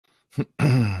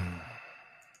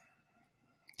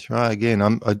Try again.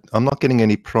 I'm not getting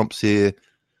any prompts here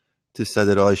to say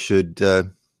that I should.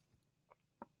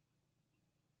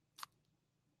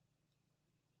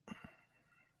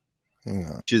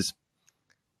 Which is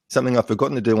something I've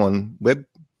forgotten to do on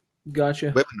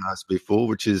webinars before,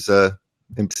 which is so.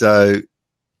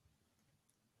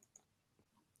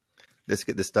 Let's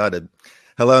get this started.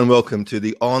 Hello and welcome to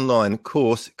the online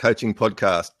course coaching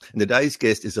podcast. And today's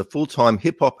guest is a full-time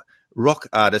hip-hop rock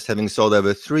artist, having sold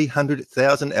over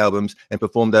 300,000 albums and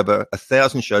performed over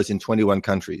 1,000 shows in 21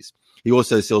 countries. He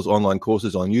also sells online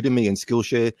courses on Udemy and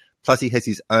Skillshare, plus he has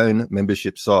his own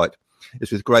membership site.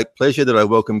 It's with great pleasure that I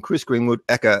welcome Chris Greenwood,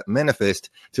 aka Manifest,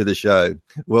 to the show.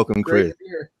 Welcome, Chris.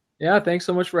 Yeah, thanks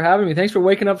so much for having me. Thanks for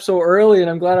waking up so early, and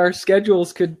I'm glad our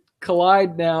schedules could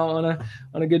collide now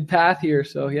on a good path here.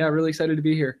 So yeah, really excited to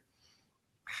be here.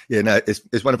 Yeah, no,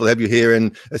 it's wonderful to have you here.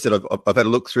 And I said I've had a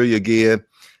look through your gear,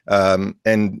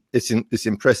 and it's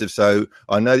impressive. So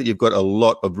I know that you've got a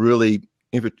lot of really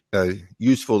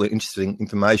useful and interesting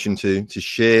information to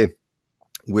share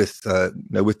with the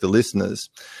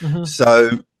listeners. Mm-hmm.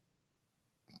 So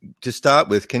to start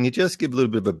with, can you just give a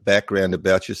little bit of a background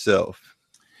about yourself?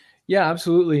 Yeah,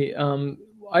 absolutely.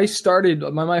 I started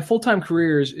my full-time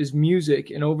career is music,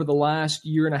 and over the last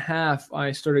year and a half,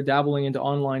 I started dabbling into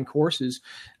online courses.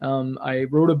 I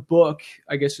wrote a book,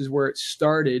 I guess is where it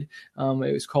started.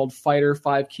 It was called Fighter: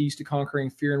 5 Keys to Conquering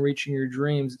Fear and Reaching Your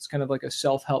Dreams. It's kind of like a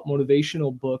self-help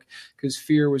motivational book, because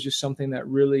fear was just something that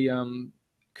really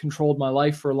controlled my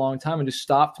life for a long time and just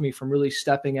stopped me from really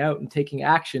stepping out and taking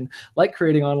action, like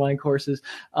creating online courses.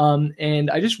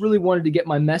 And I just really wanted to get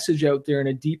my message out there in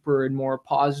a deeper and more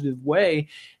positive way.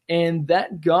 And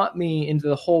that got me into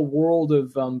the whole world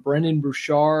of Brendon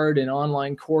Burchard and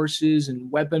online courses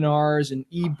and webinars and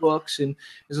ebooks. And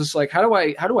it's just like, how do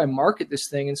I market this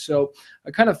thing? And so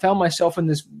I kind of found myself in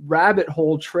this rabbit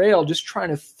hole trail, just trying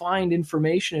to find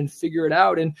information and figure it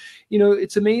out. And, you know,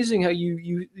 it's amazing how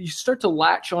you start to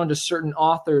latch on to certain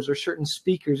authors or certain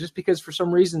speakers just because for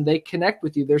some reason they connect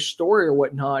with you, their story or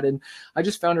whatnot. And I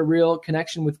just found a real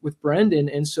connection with Brendon.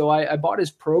 And so I bought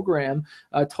his program,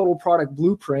 Total Product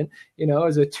Blueprint, you know,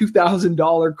 as a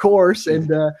 $2,000 course.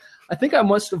 And I think I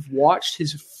must have watched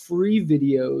his free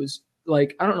videos,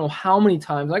 like, I don't know how many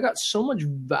times. I got so much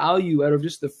value out of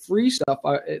just the free stuff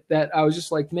that I was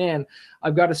just like, man,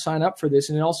 I've got to sign up for this.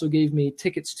 And it also gave me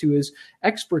tickets to his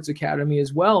Experts Academy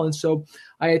as well. And so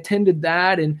I attended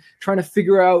that and trying to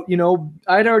figure out, you know,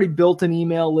 I'd already built an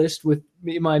email list with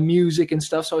my music and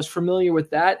stuff, so I was familiar with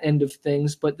that end of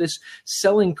things. But this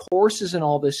selling courses and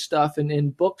all this stuff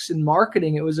and books and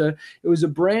marketing, it was a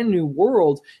brand new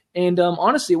world. And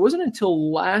honestly, it wasn't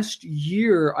until last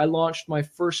year I launched my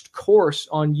first course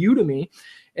on Udemy.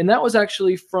 And that was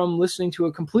actually from listening to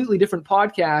a completely different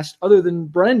podcast other than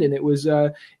Brendon. It was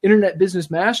Internet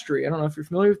Business Mastery. I don't know if you're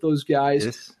familiar with those guys.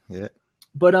 Yes, yeah.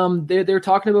 But they're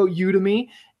talking about Udemy.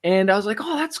 And I was like,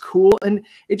 oh, that's cool. And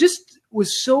it just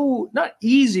was so not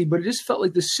easy, but it just felt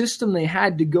like the system they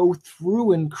had to go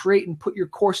through and create and put your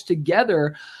course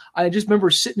together. I just remember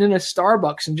sitting in a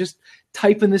Starbucks and just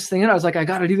typing this thing in. I was like, I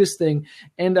got to do this thing.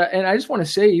 And I just want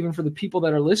to say, even for the people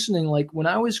that are listening, like when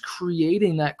I was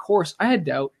creating that course, I had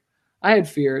doubt. I had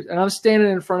fears, and I was standing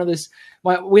in front of this.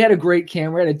 We had a great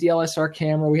camera. We had a DLSR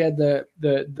camera. We had the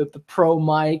pro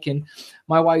mic, and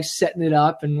my wife's setting it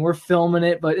up, and we're filming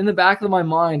it. But in the back of my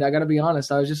mind, I got to be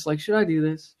honest, I was just like, should I do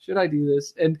this? Should I do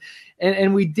this?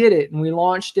 And we did it, and we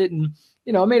launched it, and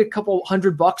you know, I made a couple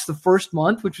 $100 the first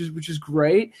month, which was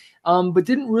great, but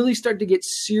didn't really start to get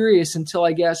serious until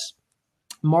I guess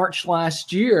March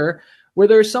last year, where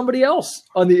there's somebody else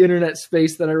on the internet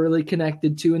space that I really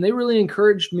connected to, and they really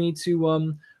encouraged me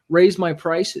to raise my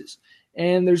prices.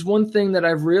 And there's one thing that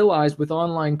I've realized with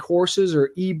online courses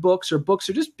or ebooks or books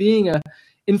or just being a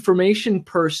information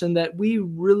person, that we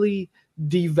really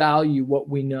devalue what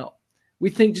we know. We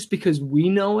think just because we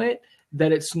know it,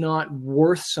 that it's not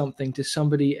worth something to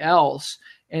somebody else.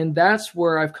 And that's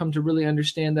where I've come to really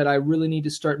understand that I really need to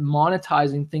start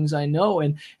monetizing things I know.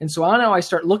 And so now I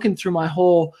start looking through my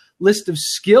whole list of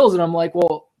skills, and I'm like,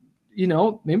 well, you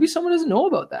know, maybe someone doesn't know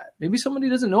about that. Maybe somebody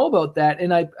doesn't know about that.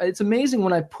 And it's amazing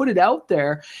when I put it out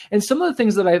there. And some of the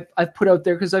things that I've put out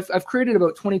there, because I've created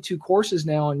about 22 courses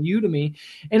now on Udemy,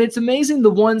 and it's amazing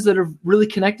the ones that are really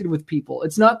connected with people.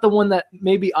 It's not the one that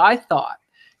maybe I thought.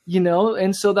 You know,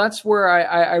 and so that's where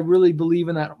I really believe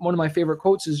in that. One of my favorite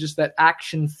quotes is just that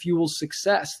action fuels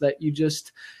success, that you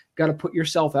just got to put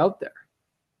yourself out there.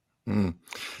 No,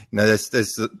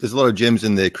 there's a lot of gems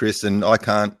in there, Chris, and I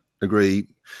can't agree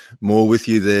more with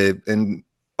you there. And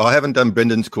I haven't done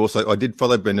Brendan's course. I did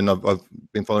follow Brendan. I've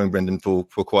been following Brendan for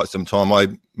quite some time.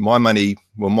 My money,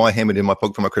 well, my hammered in my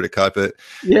pocket for my credit card, but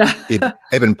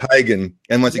Evan Pagan.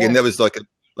 And once again, that was like a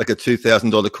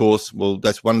 $2,000 course. Well,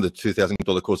 that's one of the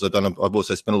 $2,000 courses I've done. I've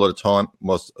also spent a lot of time,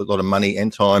 a lot of money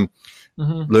and time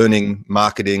learning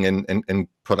marketing and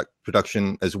product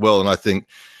production as well. And I think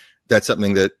that's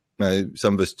something that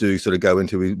some of us do sort of go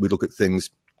into. We look at things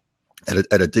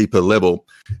at a deeper level.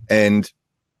 And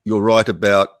you're right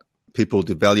about people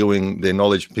devaluing their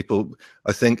knowledge. People,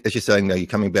 I think, as you're saying, you're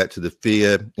coming back to the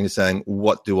fear and you're saying,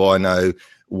 what do I know?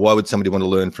 Why would somebody want to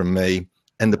learn from me?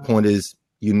 And the point is,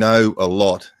 you know a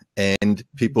lot, and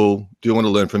people do want to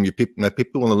learn from you.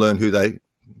 People want to learn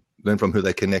from who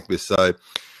they connect with. So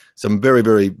some very,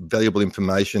 very valuable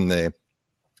information there.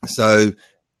 So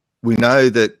we know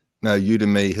that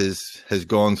Udemy has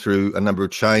gone through a number of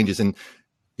changes, and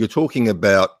you're talking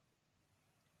about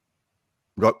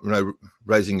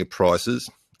raising your prices,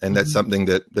 and that's something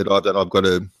that I've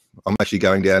done. I'm actually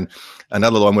going down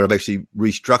another line where I've actually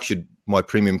restructured my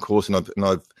premium course, and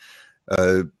I've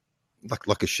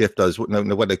like a chef does,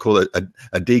 what they call it,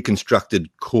 a deconstructed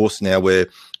course now, where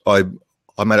I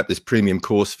made up this premium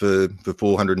course for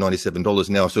 $497.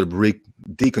 Now I've sort of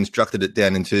deconstructed it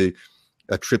down into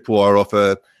a tripwire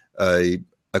offer,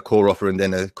 a core offer, and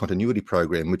then a continuity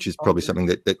program, which is probably something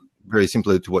that very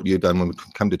similar to what you've done when we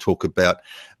come to talk about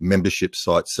membership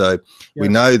sites. So we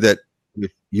know that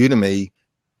with Udemy,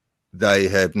 they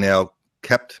have now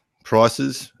capped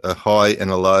prices, a high and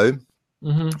a low,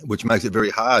 which makes it very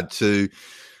hard to,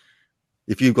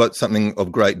 if you've got something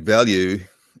of great value,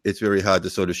 it's very hard to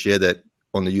sort of share that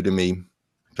on the Udemy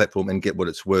platform and get what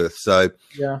it's worth. So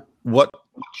what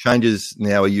changes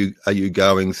now are you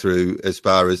going through as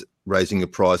far as raising your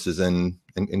prices and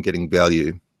getting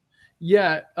value?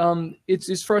 Yeah,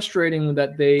 it's frustrating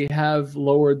that they have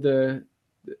lowered the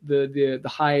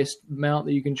highest amount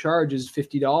that you can charge is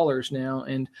 $50 now.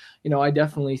 And, I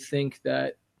definitely think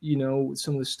that,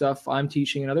 some of the stuff I'm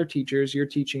teaching and other teachers you're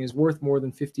teaching is worth more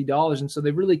than $50. And so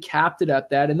they really capped it at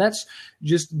that. And that's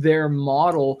just their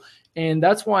model. And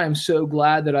that's why I'm so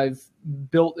glad that I've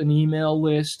built an email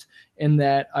list, and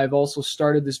that I've also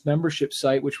started this membership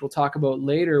site, which we'll talk about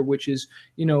later, which is,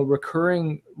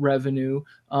 recurring revenue,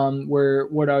 where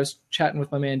what I was chatting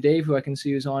with my man, Dave, who I can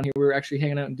see is on here. We were actually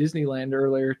hanging out in Disneyland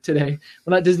earlier today.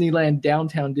 Well, not Disneyland,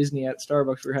 downtown Disney at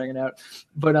Starbucks. We were hanging out,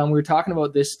 but we were talking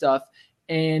about this stuff,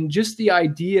 and just the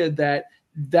idea that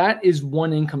is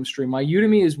one income stream. My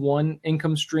Udemy is one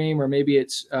income stream, or maybe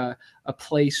it's a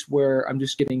place where I'm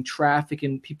just getting traffic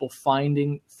and people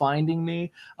finding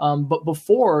me. But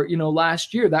before,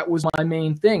 last year, that was my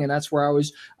main thing. And that's where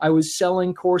I was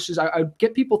selling courses. I'd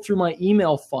get people through my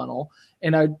email funnel,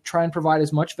 and I'd try and provide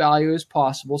as much value as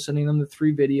possible, sending them the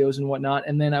 3 videos and whatnot.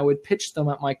 And then I would pitch them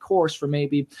at my course for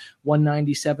maybe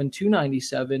 $197,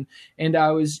 $297. And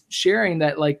I was sharing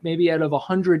that, like, maybe out of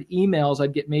 100 emails,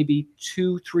 I'd get maybe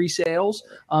 2-3 sales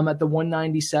at the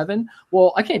 $197.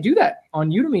 Well, I can't do that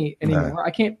on Udemy anymore. No. I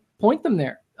can't point them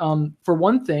there. For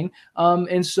one thing.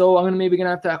 And so I'm going to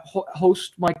have to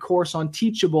host my course on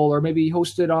Teachable, or maybe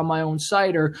host it on my own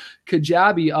site or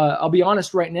Kajabi. I'll be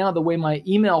honest, right now, the way my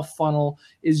email funnel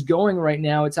is going right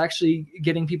now, it's actually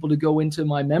getting people to go into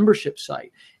my membership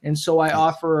site. And so I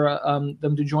offer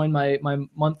them to join my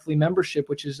monthly membership,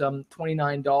 which is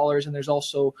 $29. And there's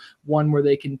also one where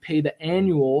they can pay the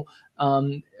annual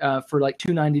for like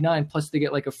 $299, plus they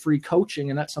get like a free coaching.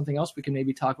 And that's something else we can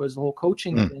maybe talk about, is the whole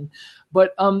coaching thing.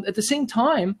 But at the same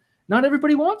time, not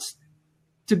everybody wants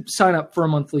to sign up for a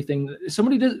monthly thing.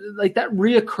 Somebody does, like, that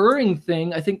reoccurring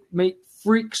thing, I think may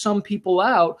freak some people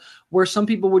out, where some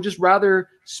people would just rather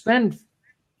spend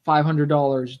 $500,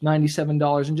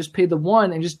 $97 and just pay the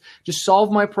one and just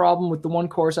solve my problem with the one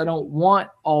course. I don't want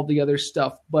all the other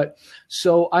stuff. But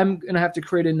so I'm going to have to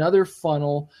create another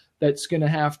funnel that's going to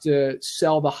have to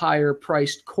sell the higher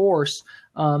priced course.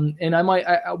 And I might,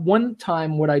 one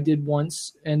time what I did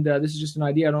once, and this is just an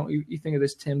idea, I don't know what you think of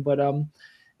this, Tim, but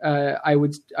I'd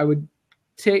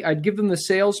give them the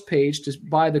sales page to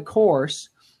buy the course,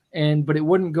 but it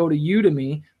wouldn't go to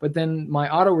Udemy. But then my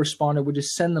autoresponder would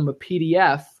just send them a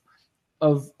PDF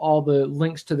of all the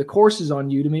links to the courses on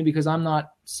Udemy, because I'm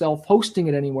not self-hosting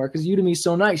it anywhere, because Udemy is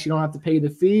so nice. You don't have to pay the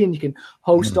fee, and you can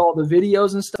host all the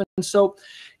videos and stuff. And so,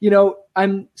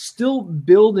 I'm still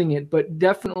building it, but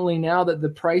definitely now that the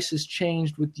price has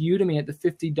changed with Udemy at the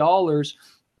 $50,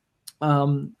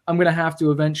 I'm going to have to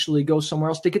eventually go somewhere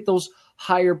else to get those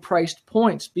higher priced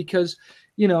points, because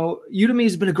Udemy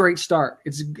has been a great start.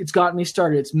 It's gotten me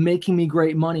started. It's making me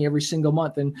great money every single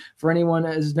month. And for anyone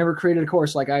that has never created a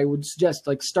course, like, I would suggest,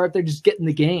 like, start there, just get in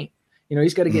the game.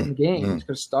 He's got to get in the game. He's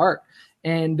got to start.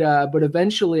 And but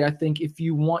eventually, I think if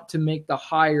you want to make the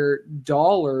higher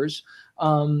dollars,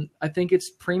 I think it's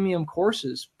premium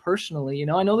courses. Personally,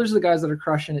 I know there's the guys that are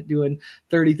crushing it, doing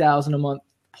 $30,000 a month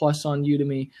plus on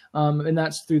Udemy, and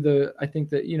that's through I think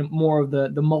that more of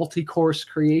the multi-course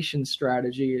creation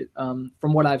strategy, from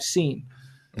what I've seen.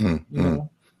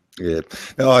 Yeah,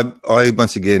 no, I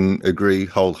once again agree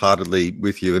wholeheartedly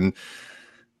with you, and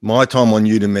my time on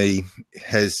Udemy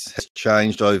has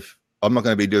changed. I'm not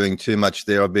going to be doing too much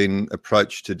there. I've been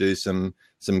approached to do some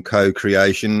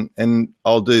co-creation, and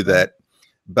I'll do that.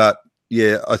 But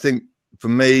yeah, I think for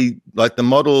me, like the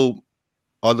model,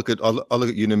 I look at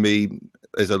Udemy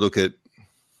as I look at,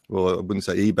 well, I wouldn't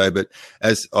say eBay, but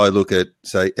as I look at,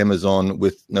 say, Amazon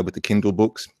with the Kindle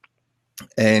books,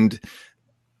 and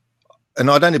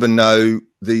I don't even know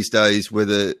these days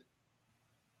whether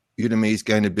Udemy is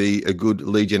going to be a good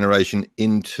lead generation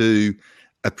into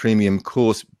a premium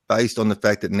course, based on the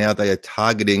fact that now they are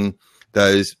targeting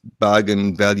those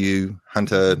bargain value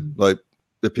hunter, like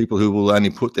the people who will only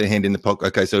put their hand in the pocket.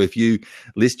 Okay, so if you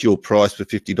list your price for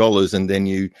 $50 and then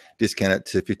you discount it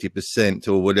to 50%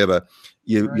 or whatever,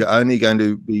 you're only going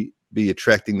to be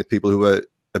attracting the people who are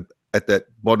at that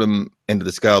bottom end of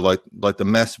the scale, like the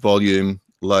mass volume,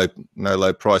 low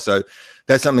price. So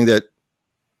that's something that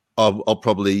I'll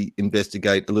probably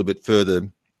investigate a little bit further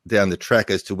down the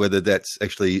track as to whether that's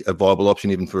actually a viable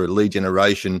option even for a lead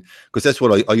generation, because that's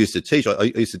what I used to teach. I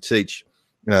used to teach,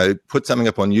 put something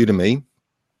up on Udemy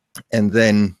and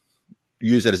then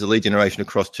use that as a lead generation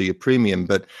across to your premium.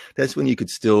 But that's when you could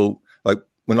still, like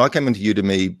when I came into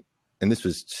Udemy, and this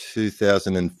was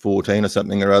 2014 or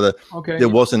something or other, there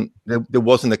wasn't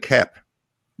a cap.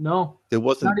 No, there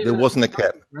wasn't a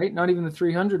cap, right? Not even the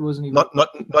 300 wasn't even.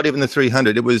 Not even the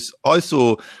 300. It was. I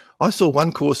saw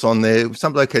one course on there.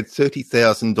 Some bloke had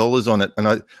 $30,000 on it,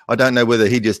 and I don't know whether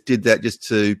he just did that just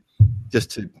to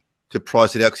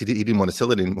price it out, because he didn't want to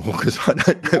sell it anymore, because I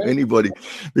don't know anybody,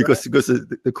 because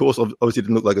the course obviously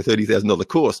didn't look like a $30,000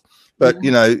 course. But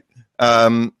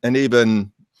and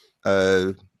even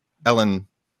Alan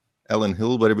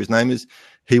Hill, whatever his name is,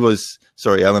 he was,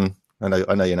 sorry, Alan, I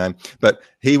know your name, but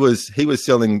he was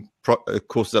selling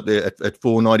courses up there at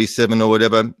 $497 or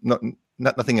whatever,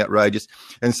 nothing outrageous.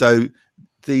 And so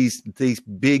these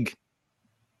big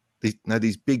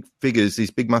figures,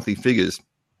 these big monthly figures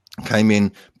came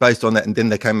in based on that, and then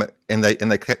they came and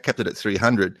they kept it at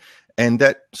 300, and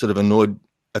that sort of annoyed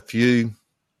a few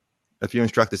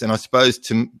instructors. And I suppose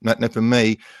for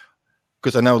me,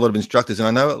 because I know a lot of instructors, and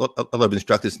I know a lot of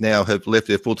instructors now have left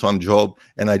their full-time job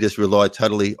and they just rely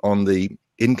totally on the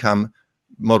income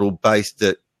model base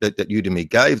that Udemy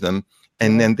gave them.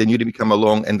 And then Udemy come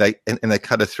along and they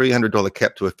cut a $300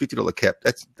 cap to a $50 cap.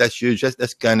 That's huge.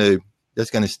 That's going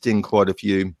to sting quite a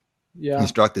few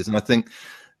instructors. And I think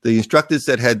the instructors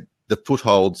that had the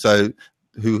foothold, so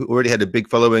who already had a big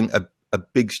following, a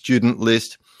big student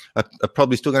list, are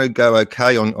probably still going to go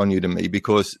okay on Udemy,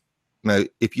 because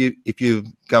if you're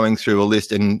going through a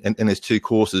list and there's two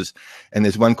courses, and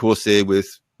there's one course there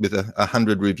with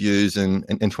 100 reviews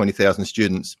and 20,000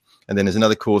 students, and then there's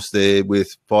another course there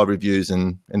with 5 reviews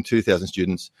and 2,000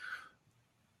 students,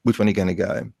 which one are you going to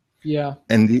go? Yeah.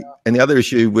 And the other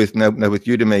issue with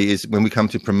Udemy is when we come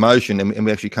to promotion and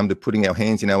we actually come to putting our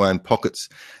hands in our own pockets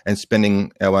and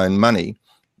spending our own money,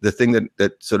 the thing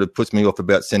that sort of puts me off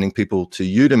about sending people to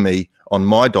Udemy on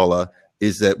my dollar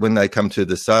is that when they come to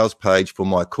the sales page for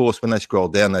my course, when they scroll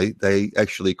down, they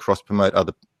actually cross-promote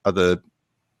other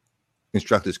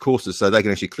instructors' courses. So they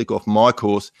can actually click off my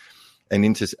course and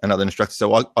into another instructor.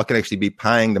 So I can actually be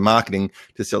paying the marketing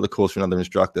to sell the course for another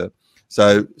instructor.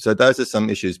 So those are some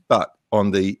issues. But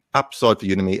on the upside for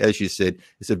Udemy, as you said,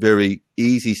 it's a very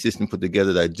easy system put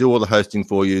together. They do all the hosting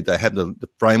for you. They have the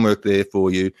framework there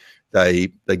for you.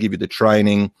 They give you the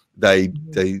training. They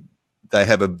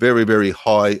have a very, very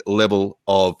high level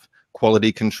of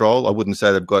quality control. I wouldn't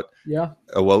say they've got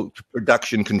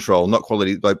production control, not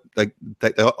quality.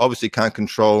 They obviously can't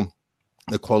control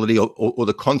the quality or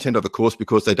the content of a course,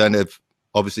 because they don't have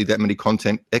obviously that many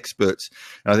content experts.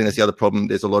 And I think that's the other problem.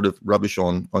 There's a lot of rubbish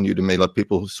on Udemy. Like,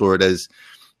 people saw it as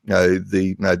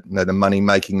the money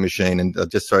making machine, and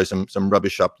just throw some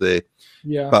rubbish up there.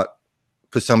 Yeah. But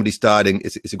for somebody starting,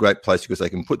 it's a great place, because they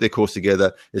can put their course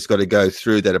together. It's got to go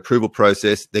through that approval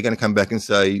process. They're going to come back and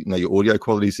say, your audio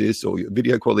quality is this, or your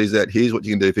video quality is that. Here's what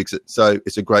you can do to fix it. So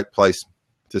it's a great place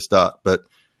to start. But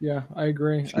yeah, I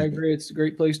agree. It's a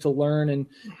great place to learn. And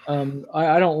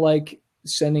I don't like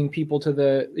sending people to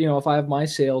if I have my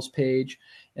sales page,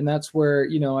 and that's where,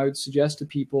 I would suggest to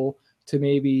people to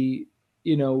maybe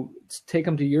take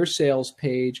them to your sales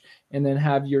page and then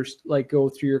have your, like, go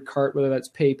through your cart, whether that's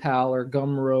PayPal or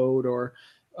Gumroad or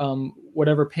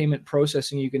whatever payment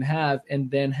processing you can have, and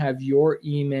then have your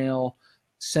email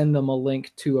send them a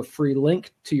link to a free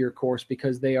link to your course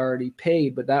because they already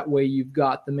paid. But that way you've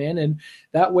got them in, and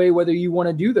that way, whether you want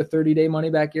to do the 30-day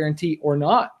money back guarantee or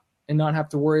not, and not have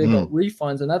to worry about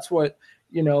refunds. And that's what,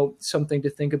 something to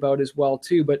think about as well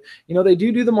too. But, they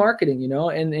do the marketing,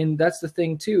 and that's the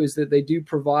thing too, is that they do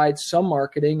provide some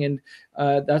marketing, and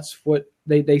that's what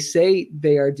they say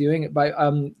they are doing it by.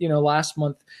 Last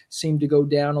month seemed to go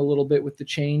down a little bit with the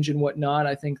change and whatnot.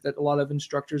 I think that a lot of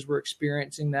instructors were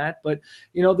experiencing that, but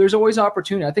there's always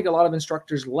opportunity. I think a lot of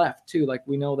instructors left too. Like,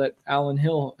 we know that Alan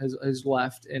Hill has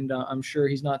left, and I'm sure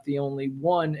he's not the only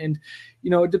one. And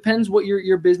it depends what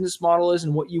your business model is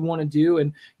and what you want to do.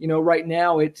 And right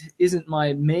now it isn't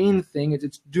my main thing.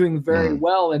 It's doing very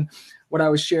well. And what I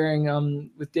was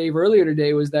sharing with Dave earlier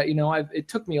today was that, it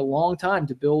took me a long time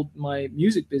to build my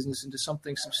music business into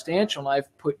something substantial. And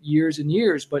I've put years and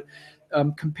years, but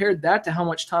compared that to how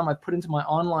much time I put into my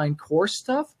online course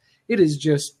stuff, it is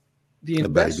just the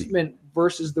investment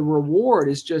versus the reward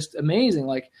is just amazing.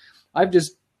 Like, I've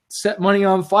just set money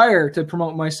on fire to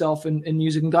promote myself in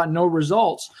music and got no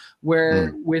results,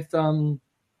 where with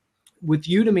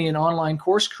Udemy and online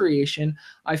course creation,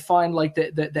 I find like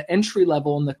the entry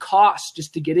level and the cost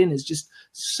just to get in is just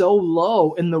so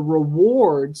low, and the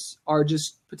rewards are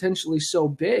just potentially so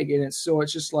big. And it's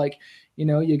just like,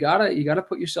 you gotta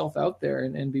put yourself out there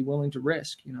and be willing to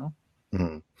risk,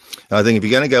 I think if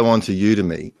you're going to go on to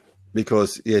Udemy,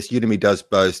 because yes, Udemy does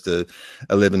boast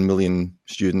 11 million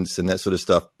students and that sort of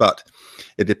stuff, but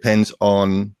it depends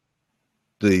on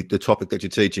the topic that you're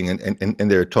teaching,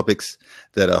 and there are topics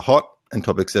that are hot and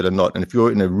topics that are not. And if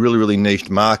you're in a really, really niched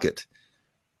market,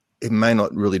 it may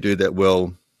not really do that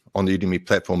well on the Udemy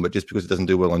platform, but just because it doesn't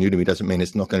do well on Udemy doesn't mean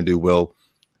it's not going to do well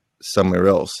somewhere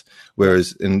else.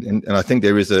 Whereas, and I think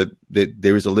there is a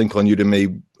link on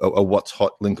Udemy, a what's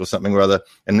hot link or something or other,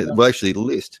 and it will actually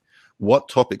list what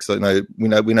topics. So, we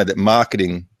know that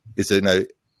marketing is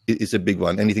a big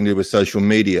one. Anything to do with social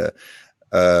media,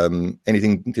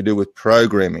 anything to do with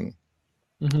programming,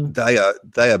 they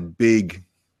are big.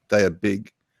 They are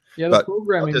big. Yeah, the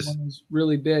programming one is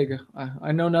really big.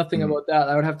 I know nothing about that.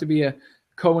 I would have to be a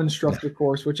co-instructor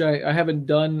course, which I haven't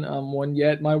done one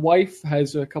yet. My wife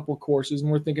has a couple courses, and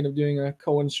we're thinking of doing a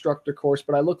co-instructor course.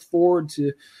 But I look forward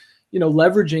to,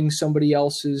 leveraging somebody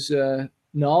else's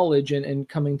knowledge and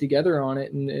coming together on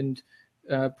it and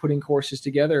putting courses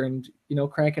together and,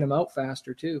 cranking them out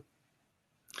faster too.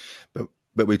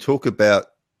 But we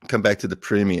come back to the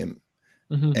premium.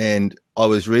 And I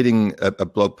was reading a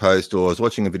blog post, or I was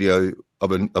watching a video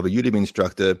of a Udemy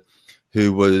instructor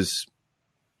who was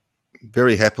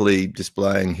very happily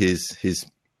displaying his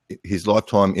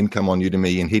lifetime income on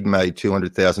Udemy, and he'd made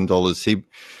 $200,000.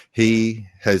 He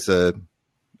has a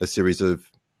series of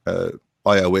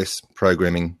iOS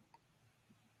programming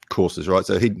courses, right?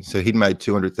 So he'd made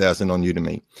 $200,000 on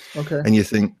Udemy. Okay. And you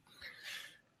think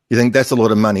that's a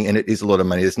lot of money, and it is a lot of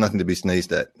money. There's nothing to be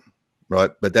sneezed at.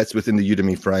 Right, but that's within the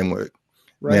Udemy framework.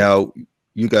 Right. Now,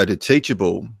 you go to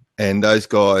Teachable, and those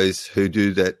guys who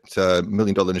do that $1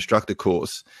 million instructor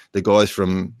course, the guys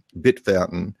from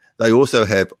Bitfountain, they also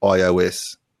have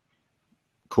iOS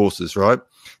courses, right?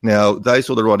 Now, they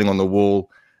saw the writing on the wall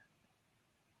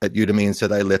at Udemy, and so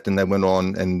they left and they went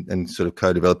on and sort of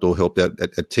co-developed or helped out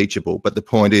at Teachable. But the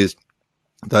point is,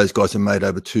 those guys have made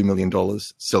over $2 million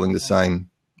selling the same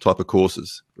type of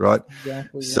courses, right?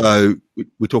 Exactly, yeah. So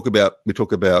we talk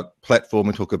about platform,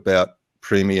 we talk about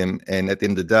premium, and at the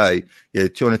end of the day,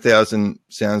 200,000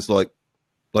 sounds like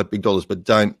big dollars, but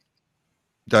don't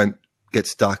get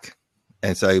stuck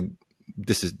and say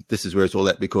this is where it's all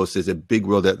at, because there's a big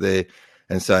world out there,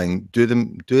 and saying do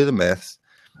the maths,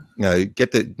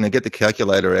 get the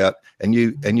calculator out, and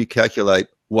you calculate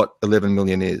what 11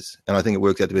 million is, and I think it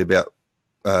works out to be about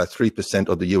 3%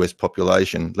 of the US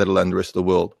population, let alone the rest of the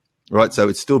world, right? So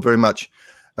it's still very much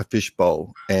a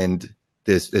fishbowl, and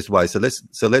there's ways.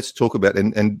 So let's talk about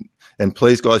and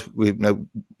please, guys, we've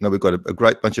got a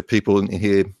great bunch of people in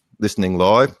here listening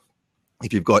live.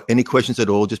 If you've got any questions at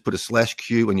all, just put a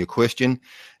 /Q in your question,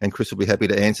 and Chris will be happy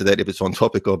to answer that if it's on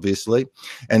topic, obviously.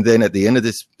 And then at the end of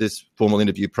this formal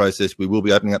interview process, we will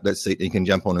be opening up that seat and you can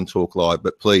jump on and talk live.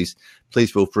 But please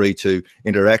feel free to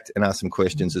interact and ask some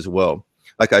questions as well.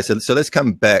 Okay, so let's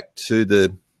come back to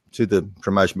the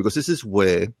promotion, because this is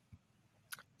where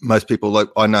most people, like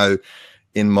I know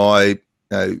in my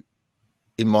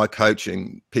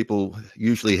coaching, people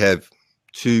usually have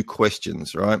two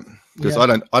questions, right? Because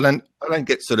Yeah. I don't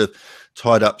get sort of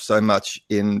tied up so much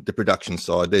in the production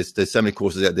side. There's so many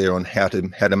courses out there on how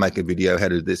to make a video, how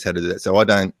to do this, how to do that. So I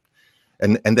don't,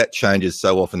 and that changes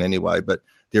so often anyway. But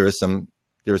there are some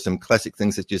classic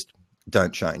things that just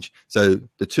don't change. So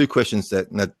the two questions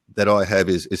that I have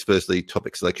is firstly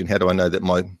topic selection. How do I know that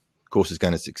my course is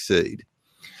going to succeed?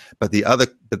 But the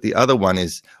other one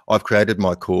is, I've created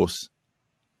my course.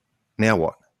 Now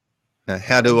what? Now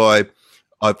how do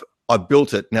I've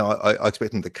built it. Now I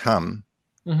expect them to come,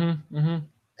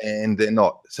 and they're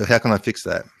not. So how can I fix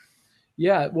that?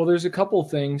 Yeah, well, there's a couple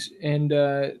things. And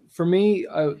for me,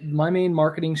 my main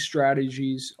marketing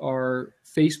strategies are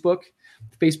Facebook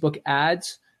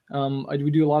ads.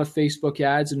 We do a lot of Facebook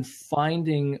ads and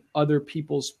finding other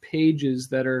people's pages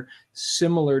that are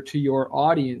similar to your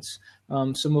audience.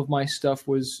 Some of my stuff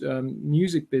was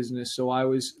music business, so I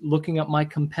was looking up my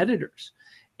competitors.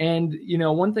 And, you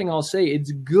know, one thing I'll say,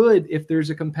 it's good if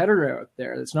there's a competitor out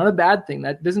there. That's not a bad thing.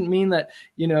 That doesn't mean that,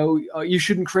 you know, you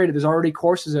shouldn't create it. There's already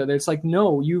courses out there. It's like,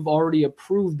 no, you've already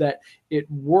approved that it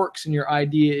works and your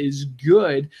idea is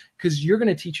good, because you're going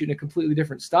to teach it in a completely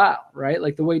different style, right?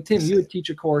 Like the way, Tim, you would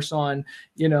teach a course on,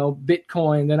 you know,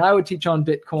 Bitcoin, then I would teach on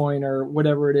Bitcoin or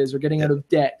whatever it is, or getting out of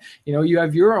debt. You know, you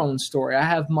have your own story. I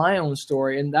have my own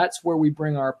story. And that's where we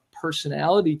bring our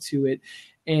personality to it.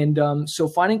 And so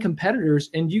finding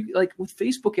competitors, and you, like with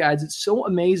Facebook ads, it's so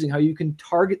amazing how you can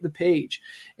target the page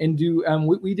and do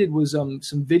what we did was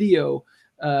some video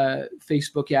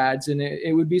Facebook ads, and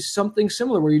it would be something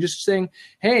similar where you're just saying,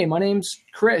 hey, my name's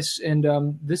Chris, and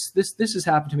this has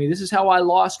happened to me. This is how I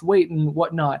lost weight and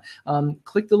whatnot.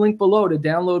 Click the link below to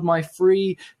download my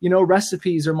free, you know,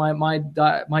 recipes or my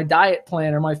diet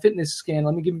plan or my fitness scan.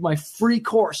 Let me give you my free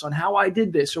course on how I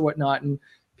did this or whatnot. And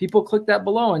people click that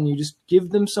below, and you just give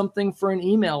them something for an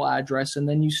email address, and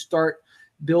then you start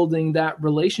building that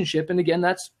relationship. And again,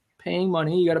 that's paying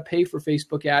money. You got to pay for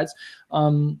Facebook ads.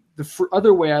 The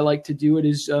other way I like to do it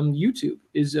is YouTube,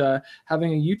 is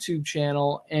having a YouTube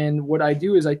channel. And what I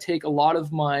do is I take a lot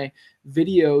of my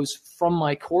videos from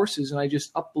my courses and I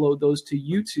just upload those to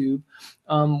YouTube.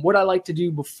 What I like to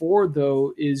do before,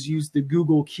 though, is use the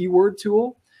Google keyword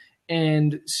tool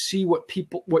and see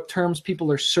what terms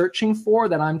people are searching for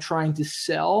that I'm trying to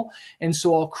sell. And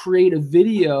so I'll create a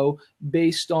video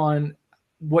based on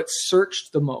what's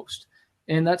searched the most.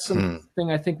 And that's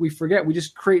something I think we forget. We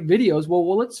just create videos.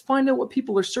 Well, let's find out what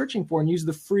people are searching for and use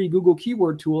the free Google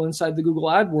keyword tool inside the Google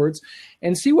AdWords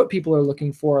and see what people are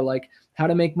looking for, like how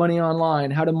to make money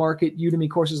online, how to market Udemy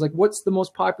courses, like what's the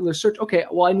most popular search? Okay,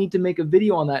 well, I need to make a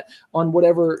video on that, on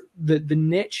whatever the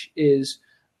niche is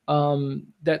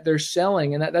that they're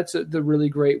selling. And that's the really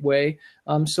great way.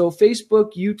 So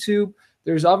Facebook, YouTube,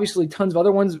 there's obviously tons of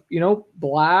other ones, you know,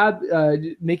 Blab,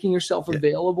 making yourself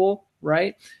available,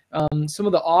 right? Some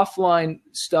of the offline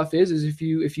stuff is if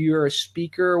you're a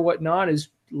speaker or whatnot, is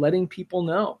letting people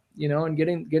know, you know, and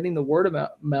getting the word of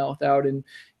mouth out and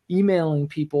emailing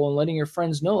people and letting your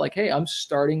friends know, like, hey, I'm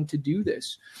starting to do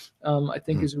this. I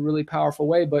think is a really powerful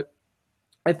way. But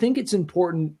I think it's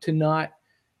important to not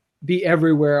be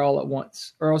everywhere all at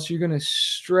once, or else you're going to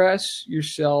stress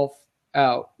yourself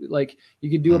out. Like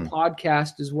you could do a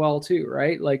podcast as well too,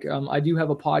 right? Like I do have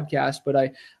a podcast, but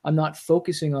I'm not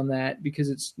focusing on that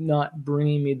because it's not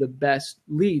bringing me the best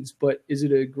leads. But is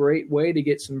it a great way to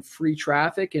get some free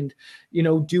traffic and, you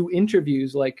know, do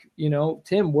interviews? Like, you know,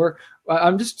 Tim,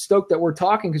 I'm just stoked that we're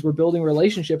talking because we're building a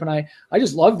relationship, and I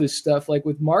just love this stuff, like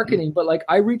with marketing. But like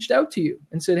I reached out to you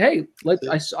and said, hey,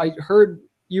 I heard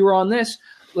you were on this.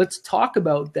 Let's talk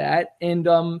about that. And,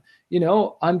 you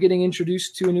know, I'm getting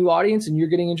introduced to a new audience and you're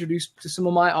getting introduced to some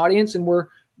of my audience, and we're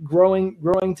growing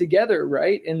together.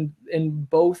 Right. And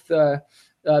both,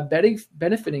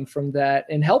 benefiting from that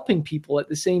and helping people at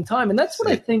the same time. And that's what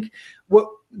I think what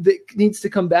that needs to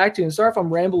come back to. And sorry if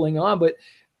I'm rambling on, but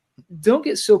don't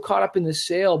get so caught up in the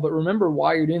sale, but remember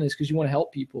why you're doing this, because you want to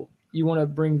help people. You want to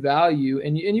bring value,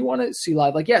 and you want to see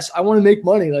live. Like, yes, I want to make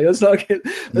money. Like, let's not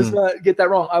get that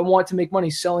wrong. I want to make money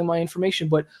selling my information,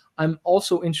 but I'm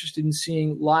also interested in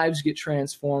seeing lives get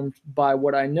transformed by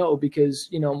what I know, because,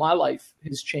 you know, my life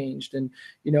has changed, and,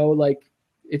 you know, like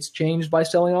it's changed by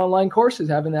selling online courses,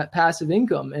 having that passive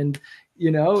income, and, you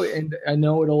know, and I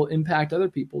know it'll impact other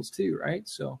people's too. Right.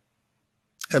 So.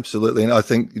 Absolutely. And I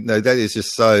think, you know, that is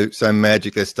just so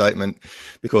magic, that statement,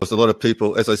 because a lot of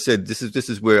people, as I said, this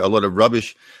is where a lot of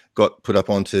rubbish got put up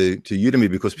onto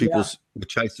Udemy, because people were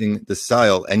chasing the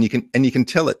sale, and you can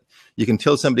tell it. You can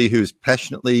tell somebody who's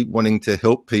passionately wanting to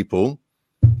help people,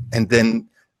 and then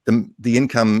the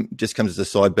income just comes as a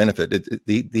side benefit.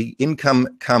 The income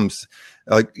comes,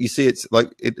 like you see, it's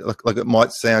like it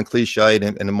might sound cliched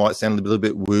and it might sound a little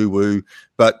bit woo woo,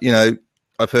 but you know,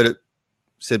 I've heard it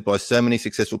said by so many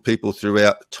successful people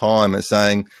throughout time as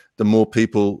saying, the more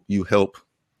people you help,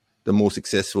 the more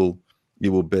successful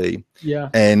you will be. Yeah.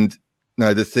 And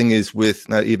no, the thing is with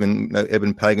even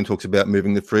Eben Pagan talks about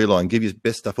moving the free line, give your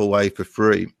best stuff away for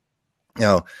free.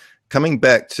 Now, coming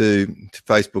back to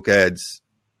Facebook ads,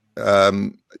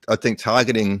 I think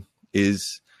targeting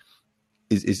is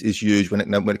huge when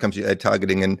it comes to ad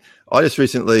targeting. And I just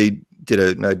recently did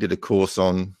a course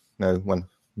on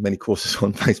many courses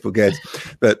on Facebook ads,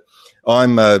 but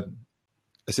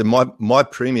my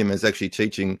premium is actually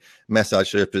teaching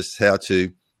massage therapists how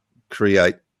to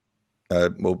create, how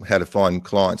to find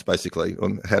clients, basically,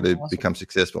 or how to become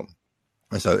successful.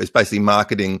 And so it's basically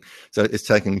marketing. So it's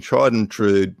taking tried and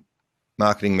true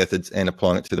marketing methods and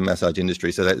applying it to the massage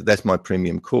industry. So that's my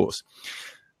premium course.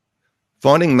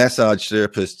 Finding massage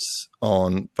therapists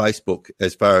on Facebook,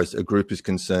 as far as a group is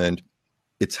concerned,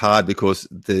 it's hard because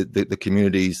the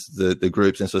communities, the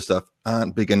groups and sort of stuff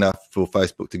aren't big enough for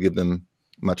Facebook to give them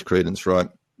much credence, right?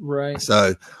 Right.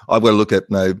 So I've got to look at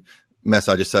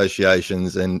massage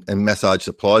associations and massage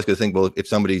suppliers, because I think, well, if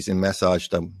somebody's in massage,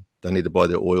 they need to buy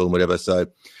their oil and whatever. So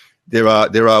there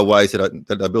are ways that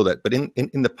I build that. But in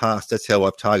the past, that's how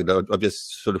I've targeted. I've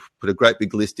just sort of put a great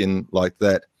big list in like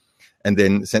that, and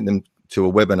then sent them to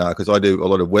a webinar, because I do a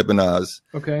lot of webinars.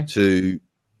 Okay. To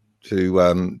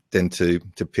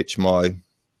pitch my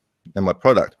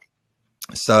product.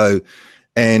 So,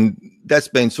 and that's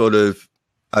been sort of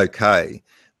okay,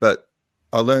 but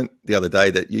I learned the other day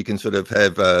that you can sort of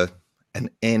have an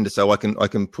end. So I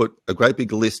can put a great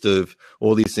big list of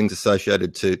all these things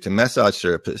associated to massage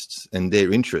therapists and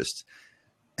their interests,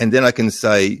 and then I can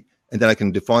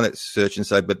define that search and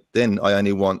say, but then I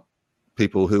only want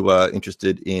people who are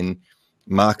interested in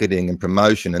marketing and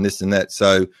promotion and this and that.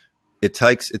 So it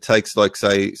takes like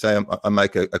say I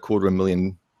make a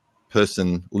 250,000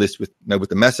 person list with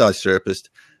the massage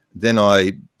therapist, then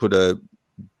I put a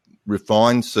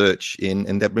refined search in,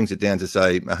 and that brings it down to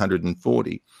say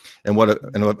 140. And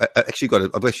I've actually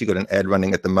got an ad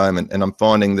running at the moment, and I'm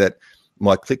finding that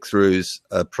my click-throughs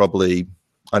are probably,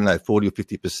 I don't know, 40 or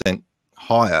 50%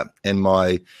 higher, and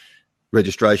my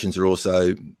registrations are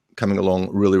also coming along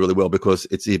really, really well, because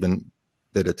it's even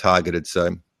better targeted.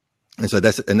 So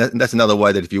that's another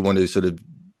way that if you want to sort of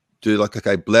do, like,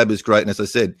 okay, blab is great, and as I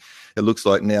said, it looks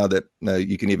like now that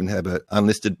you can even have an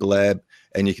unlisted blab,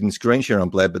 and you can screen share on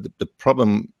blab. But the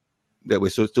problem that we're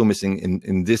still missing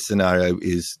in this scenario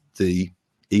is the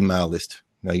email list.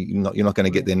 You're not going to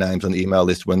get their names on the email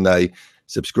list when they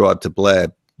subscribe to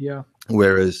blab. Yeah.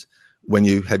 Whereas when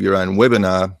you have your own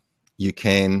webinar, you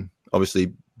can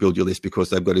obviously build your list, because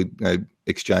they've got to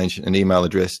exchange an email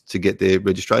address to get their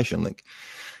registration link.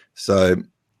 So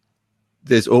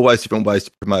there's always different ways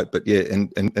to promote. But yeah,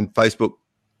 and Facebook,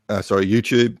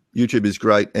 YouTube is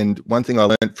great. And one thing I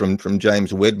learned from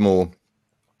James Wedmore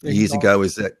years ago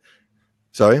is that,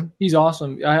 sorry? He's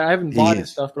awesome. I haven't bought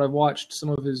his stuff, but I've watched some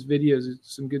of his videos.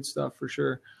 It's some good stuff for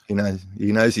sure. He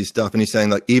knows his stuff. And he's saying,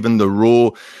 like, even the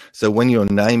raw, so when you're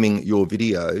naming your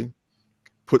video,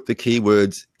 put the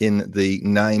keywords in the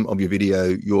name of your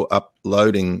video you're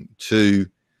uploading to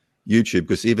YouTube,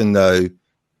 because even though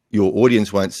your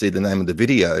audience won't see the name of the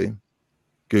video,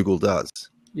 Google does.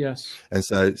 Yes. And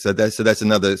so that's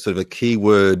another sort of a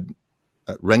keyword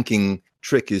ranking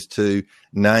trick, is to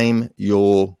name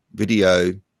your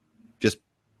video just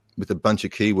with a bunch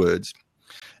of keywords.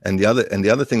 And the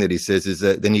other thing that he says is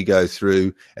that then you go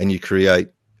through and you create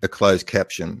a closed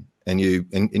caption, and you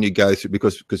go through,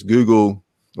 because Google,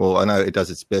 well, I know it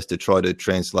does its best to try to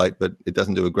translate, but it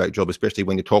doesn't do a great job, especially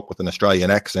when you talk with an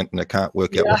Australian accent and it can't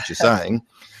work out what you're saying,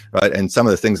 right? And some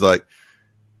of the things like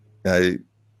I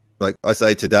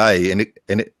say today, and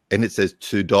it says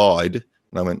 "to died,"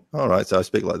 and I went, all right, so I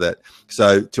speak like that.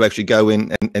 So to actually go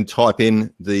in and type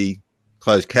in the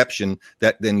closed caption,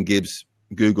 that then gives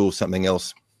Google something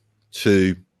else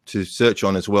to search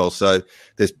on as well. So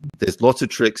there's lots of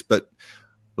tricks, but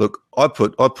look, I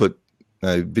put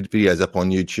videos up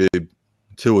on YouTube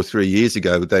 2 or 3 years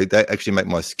ago. They actually make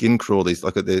my skin crawl. These,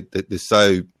 like, they're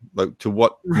so, like, to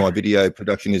what my video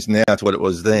production is now to what it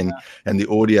was then, and the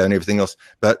audio and everything else.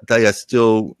 But they are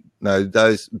still,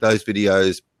 those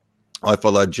videos. I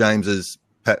follow James's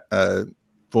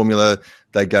formula.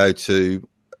 They go to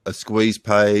a squeeze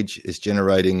page, is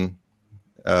generating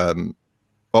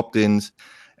opt-ins,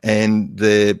 and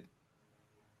they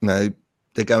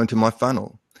go into my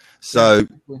funnel. So,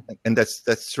 and that's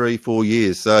 3-4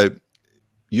 years. So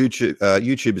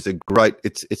YouTube is a great.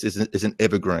 It's an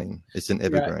evergreen. It's an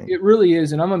evergreen. Yeah, it really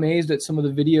is, and I'm amazed at some of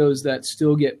the videos that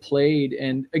still get played.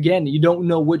 And again, you don't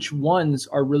know which ones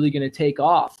are really going to take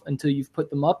off until you've put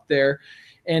them up there.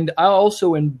 And I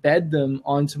also embed them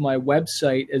onto my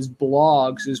website as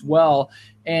blogs as well.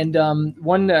 And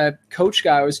one coach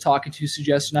guy I was talking to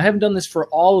suggested, and I haven't done this for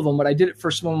all of them, but I did it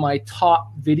for some of my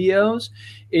top videos,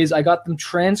 is I got them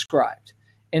transcribed.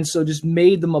 And so just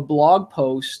made them a blog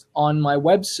post on my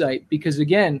website because,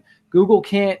 again, Google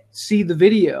can't see the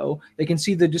video. They can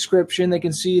see the description. They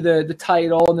can see the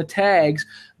title and the tags.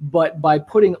 But by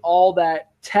putting all that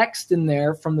text in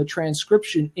there from the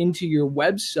transcription into your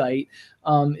website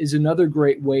is another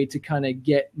great way to kind of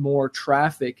get more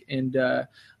traffic. And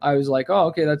I was like, oh,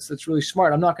 okay, that's really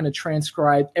smart. I'm not going to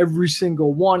transcribe every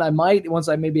single one. I might once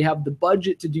I maybe have the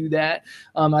budget to do that.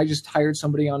 I just hired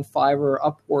somebody on Fiverr or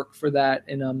Upwork for that,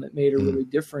 and it made a really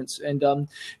difference. And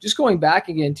just going back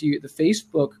again to the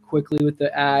Facebook quickly with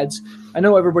the ads, I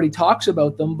know everybody talks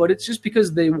about them, but it's just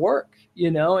because they work,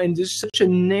 and just such a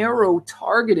narrow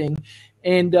targeting.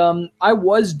 And I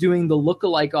was doing the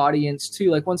lookalike audience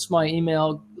too. Like once my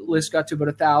email list got to about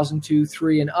 1,000, 2,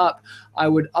 3 and up, I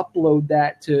would upload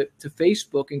that to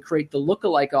Facebook and create the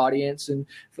lookalike audience. And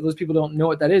for those people who don't know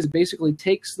what that is, it basically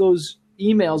takes those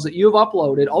emails that you have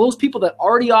uploaded, all those people that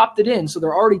already opted in, so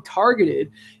they're already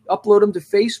targeted, upload them to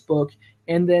Facebook,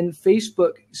 and then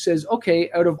Facebook says, okay,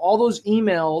 out of all those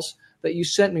emails that you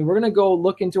sent me, we're going to go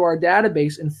look into our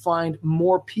database and find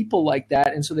more people like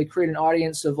that. And so they create an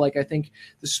audience of, like, I think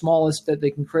the smallest that they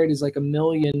can create is like 1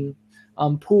 million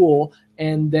pool.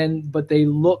 And then, but they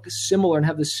look similar and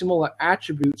have the similar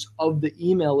attributes of the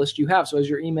email list you have. So as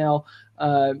your email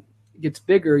gets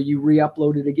bigger, you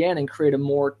re-upload it again and create a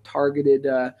more targeted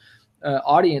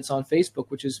audience on Facebook,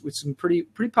 which is with some pretty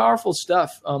powerful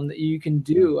stuff that you can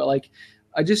do. Like,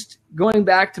 I just, going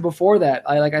back to before that,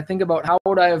 I think about how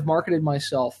would I have marketed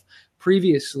myself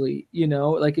previously,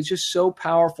 like it's just so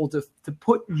powerful to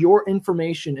put your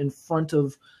information in front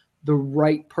of the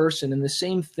right person. And the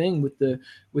same thing with the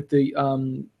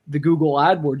Google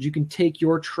AdWords. You can take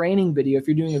your training video, if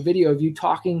you're doing a video of you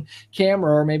talking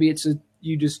camera, or maybe it's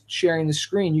you just sharing the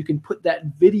screen, you can put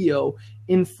that video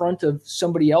in front of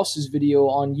somebody else's video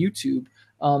on YouTube.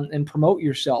 And promote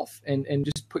yourself and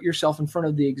just put yourself in front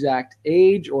of the exact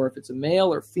age, or if it's a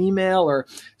male or female or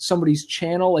somebody's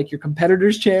channel, like your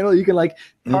competitor's channel, you can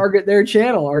target their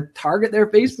channel or target their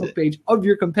Facebook page of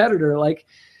your competitor. Like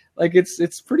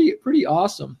it's pretty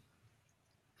awesome.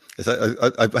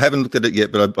 I haven't looked at it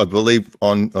yet, but I believe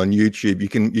on YouTube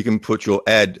you can put your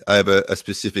ad over a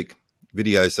specific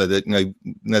video, so that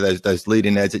those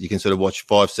lead-in ads that you can sort of watch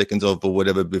 5 seconds of or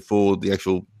whatever before the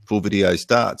actual full video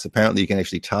starts. Apparently, you can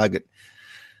actually target.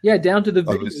 Yeah, down to the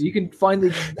video. You can find the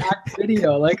exact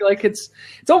video. Like it's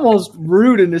almost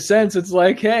rude in a sense. It's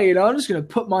like, hey, I'm just gonna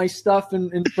put my stuff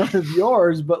in front of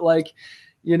yours, but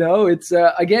it's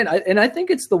again, I think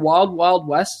it's the wild, wild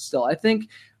west still. I think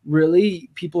really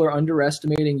people are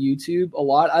underestimating YouTube a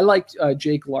lot. I liked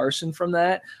Jake Larson from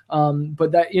that.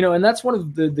 But that, and that's one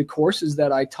of the courses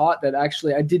that I taught that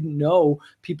actually I didn't know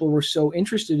people were so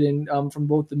interested in from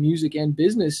both the music and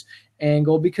business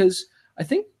angle, because I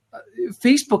think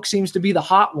Facebook seems to be the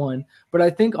hot one, but I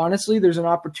think honestly there's an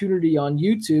opportunity on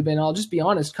YouTube. And I'll just be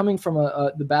honest, coming from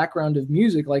the background of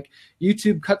music, like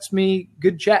YouTube cuts me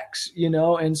good checks,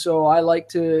 and so I like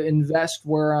to invest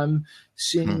where I'm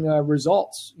seeing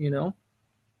results,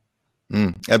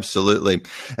 Absolutely.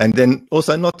 And then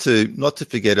also not to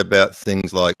forget about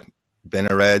things like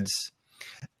banner ads,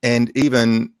 and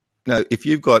even if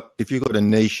you've got a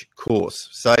niche course,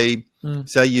 say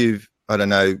you've, I don't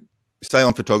know, say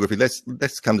on photography,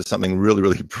 let's come to something really,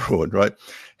 really broad, right?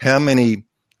 How many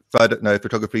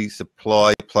photography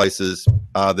supply places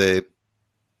are there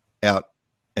out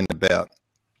and about,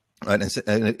 right?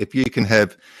 And if you can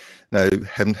have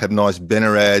nice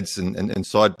banner ads and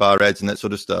sidebar ads and that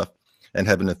sort of stuff, and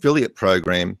have an affiliate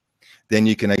program, then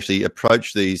you can actually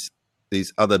approach these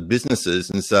other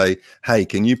businesses and say, hey,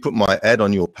 can you put my ad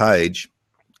on your page?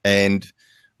 And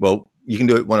well, you can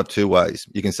do it one of two ways.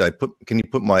 You can say, can you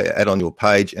put my ad on your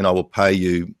page and I will pay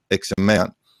you X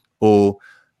amount, or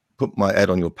put my ad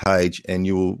on your page and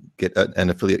you will get an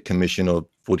affiliate commission of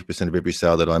 40% of every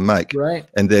sale that I make. Right.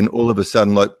 And then all of a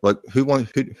sudden, like who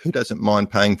doesn't mind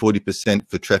paying 40%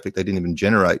 for traffic they didn't even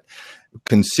generate?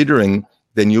 Considering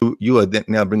then you are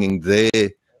now bringing their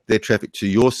traffic to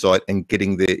your site and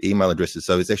getting their email addresses.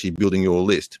 So it's actually building your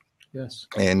list. Yes.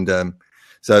 And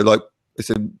so like I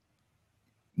said,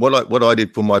 what I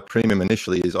did for my premium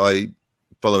initially is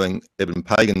following Evan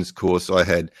Pagan's course, I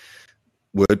had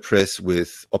WordPress,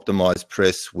 with optimized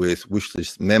press, with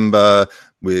wishlist member,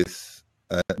 with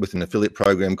an affiliate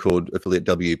program called Affiliate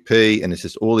WP, and it's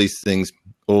just all these things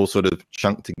all sort of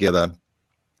chunked together,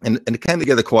 and it came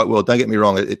together quite well. Don't get me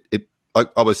wrong,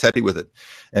 I was happy with it,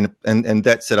 and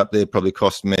that setup there probably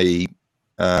cost me,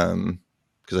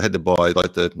 because I had to buy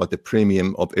like the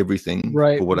premium of everything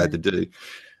for what I had to do.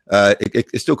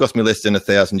 It still cost me less than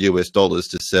 $1,000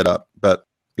 to set up, but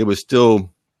it was still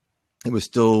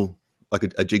like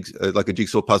a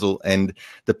jigsaw puzzle, and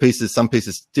some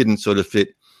pieces didn't sort of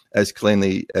fit as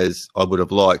cleanly as I would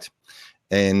have liked.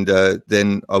 And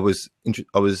then I was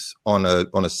on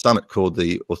a summit called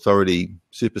the Authority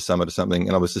Super Summit or something,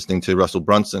 and I was listening to Russell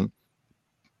Brunson,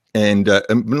 and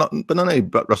not only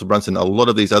Russell Brunson, a lot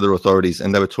of these other authorities,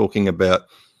 and they were talking about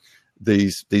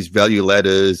these value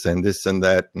ladders and this and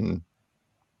that, and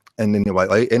anyway,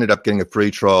 I ended up getting a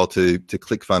free trial to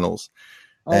ClickFunnels.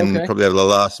 And probably over the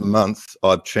last month,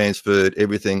 I've transferred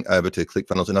everything over to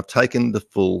ClickFunnels, and I've taken the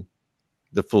full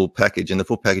package, and the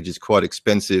full package is quite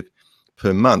expensive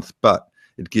per month, but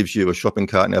it gives you a shopping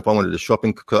cart. Now, if I wanted a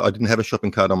shopping cart, I didn't have a shopping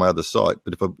cart on my other site,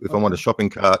 but if I want a shopping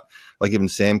cart, like even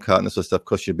Samcart and this sort of stuff,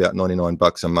 costs you about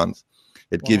 $99 a month.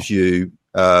 It gives you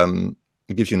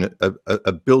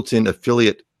a built-in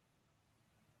affiliate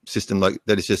system like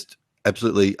that is just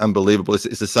absolutely unbelievable.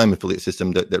 It's the same affiliate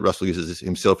system that Russell uses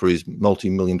himself for his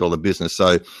multi-million-dollar business.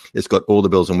 So it's got all the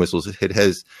bells and whistles. It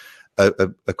has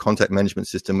a contact management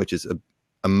system which is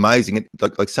amazing.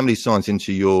 Like somebody signs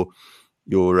into your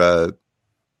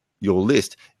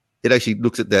list, it actually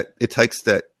looks at that. It takes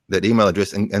that email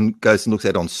address and goes and looks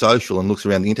at it on social and looks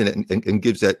around the internet and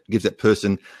gives that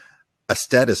person a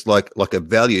status, like a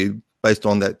value based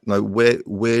on that.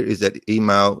 Where is that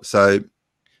email? So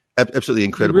absolutely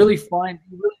incredible. You really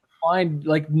find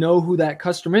like know who that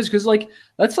customer is, because like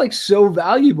that's like so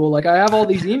valuable. Like I have all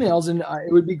these emails, and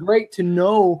it would be great to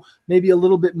know maybe a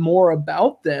little bit more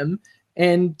about them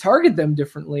and target them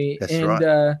differently. That's and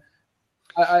right.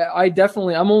 I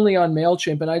definitely, I'm only on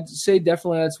MailChimp, and I'd say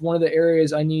definitely that's one of the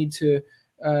areas I need to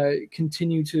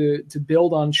continue to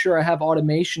build on. Sure, I have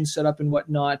automation set up and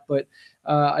whatnot, but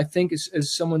I think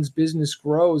as someone's business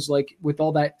grows, like with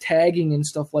all that tagging and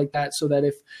stuff like that, so that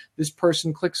if this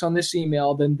person clicks on this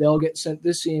email, then they'll get sent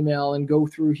this email and go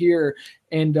through here,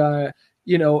 and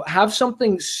have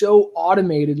something so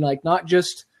automated, like not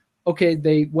just, okay,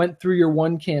 they went through your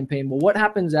one campaign. Well, what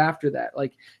happens after that?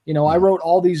 Like, I wrote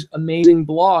all these amazing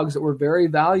blogs that were very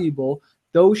valuable.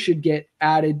 Those should get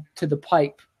added to the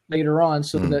pipe later on,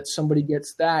 so that somebody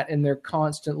gets that, and they're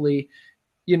constantly,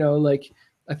 like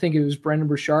I think it was Brendan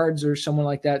Burchard's or someone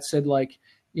like that said, like,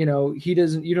 you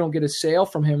don't get a sale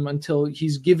from him until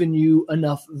he's given you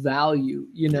enough value,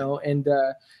 and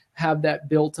have that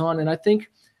built on. And I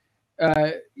think,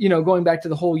 going back to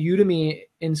the whole Udemy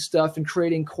and stuff and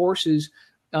creating courses,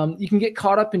 you can get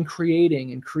caught up in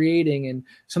creating and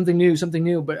something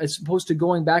new, but as opposed to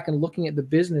going back and looking at the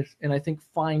business and I think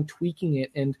fine tweaking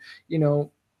it. And,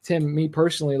 Tim, me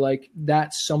personally, like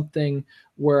that's something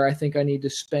where I think I need to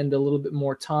spend a little bit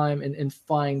more time and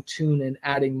fine tune and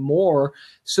adding more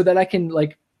so that I can,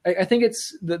 like, I think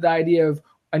it's the idea of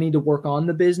I need to work on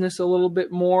the business a little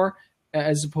bit more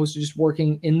as opposed to just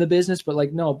working in the business, but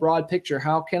like, no, broad picture.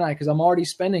 How can I, because I'm already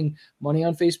spending money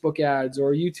on Facebook ads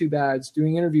or YouTube ads,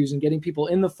 doing interviews and getting people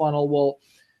in the funnel. Well,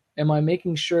 am I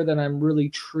making sure that I'm really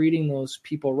treating those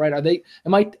people right?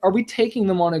 Are we taking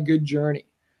them on a good journey?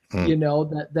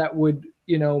 That would,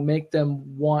 make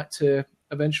them want to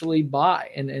eventually buy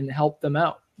and help them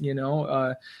out,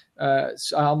 so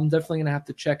I'm definitely going to have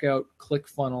to check out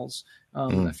ClickFunnels.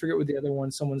 I forget what the other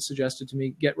one someone suggested to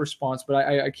me, GetResponse, but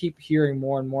I keep hearing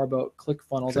more and more about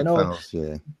ClickFunnels. I know.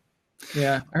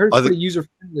 Yeah. I heard it's pretty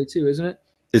user-friendly too, isn't it?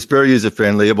 It's very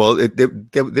user-friendly. Well,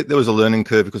 there was a learning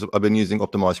curve because I've been using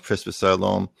optimized press for so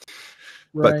long.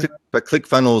 Right. But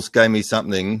ClickFunnels gave me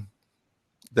something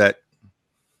that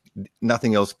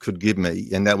nothing else could give me,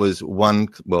 and that was I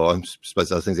suppose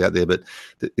there's things out there, but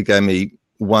it gave me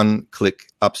one-click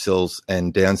upsells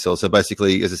and downsells. So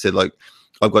basically, as I said, like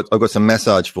I've got some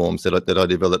massage forms that I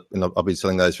developed, and I've been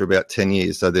selling those for about 10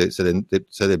 years. So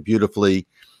they're beautifully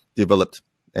developed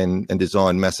and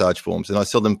designed massage forms, and I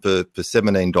sell them for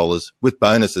 $17 with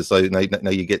bonuses. So you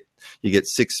get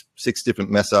six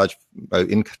different massage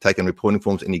intake and reporting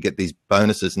forms, and you get these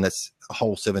bonuses, and that's a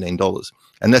whole $17.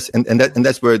 And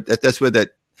that's where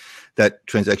that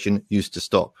transaction used to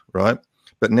stop, right?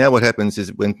 But now what happens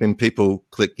is when people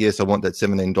click yes, I want that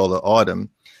 $17 item,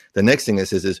 the next thing it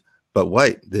says is, but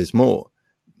wait, there's more.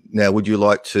 Now, would you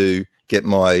like to get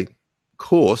my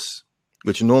course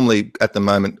which normally at the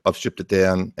moment I've stripped it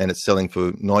down and it's selling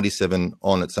for 97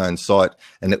 on its own site,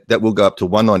 and that will go up to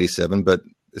 197. But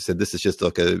I said this is just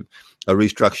like a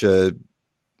restructure,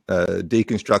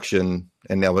 deconstruction,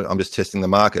 and now I'm just testing the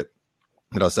market.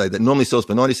 But I say that normally sells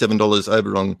for $97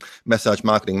 over on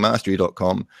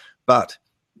massagemarketingmastery.com. But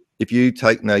if you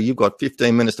take, now you've got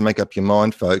 15 minutes to make up your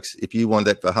mind, folks. If you want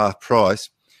that for half price,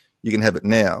 you can have it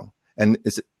now. And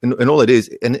all it is,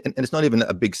 and it's not even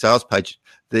a big sales page.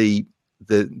 The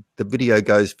video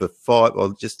goes for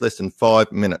just less than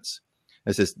 5 minutes.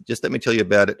 It says, just let me tell you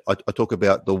about it. I talk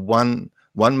about the one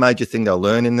major thing they'll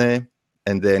learn in there,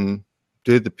 and then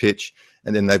do the pitch,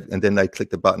 and then they click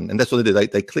the button. And that's what they do.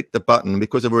 They click the button,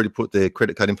 because they've already put their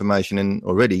credit card information in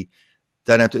already.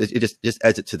 They don't have to. It just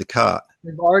adds it to the cart.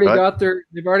 They've already got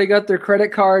their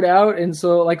credit card out, and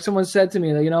so like someone said to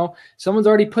me, someone's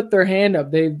already put their hand up.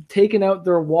 They've taken out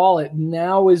their wallet.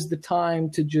 Now is the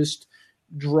time to just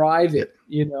drive it.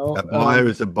 A buyer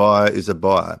is a buyer is a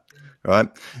buyer, right?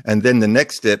 And then the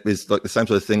next step is like the same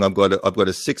sort of thing. I've got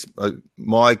a six.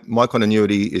 My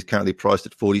continuity is currently priced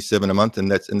at $47 a month,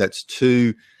 and that's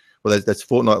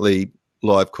fortnightly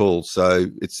live calls. So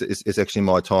it's actually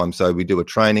my time. So we do a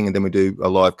training and then we do a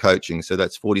live coaching. So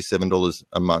that's $47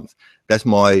 a month. That's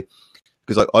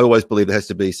because I always believe there has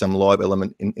to be some live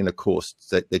element in a course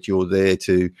that you're there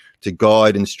to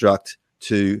guide, instruct,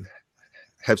 to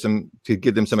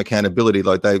give them some accountability,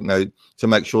 like they know, to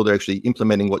make sure they're actually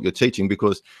implementing what you're teaching,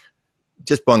 because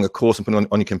just buying a course and putting it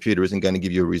on your computer isn't going to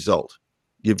give you a result.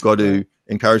 You've got to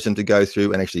encourage them to go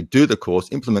through and actually do the course,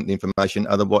 implement the information,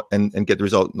 and get the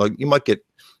result. Like you might get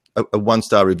a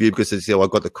 1-star review because they say, "Oh, I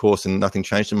got the course and nothing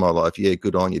changed in my life." Yeah,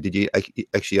 good on you. Did you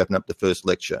actually open up the first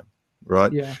lecture?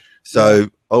 Right. Yeah. So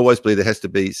I always believe there has to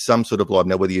be some sort of live.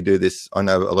 Now, whether you do this, I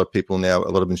know a lot of people now,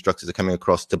 a lot of instructors are coming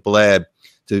across to Blab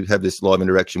to have this live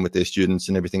interaction with their students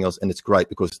and everything else. And it's great,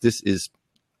 because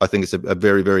I think it's a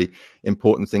very, very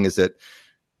important thing, is that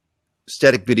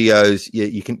static videos, yeah,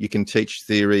 you can teach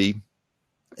theory,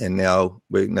 and now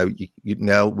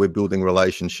we're building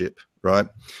relationship, right?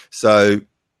 So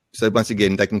once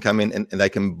again, they can come in and they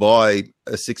can buy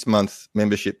a 6-month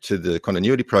membership to the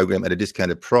continuity program at a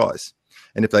discounted price.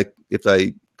 And if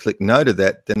they click no to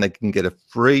that, then they can get a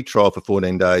free trial for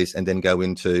 14 days and then go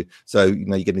into, so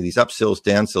you're getting these upsells,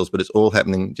 downsells, but it's all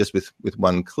happening just with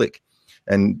one click.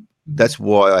 And that's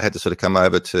why I had to sort of come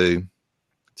over to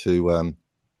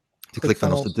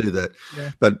ClickFunnels to do that.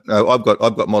 Yeah. But I've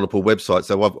got multiple websites.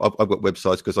 So I've got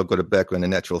websites because I've got a background in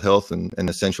natural health and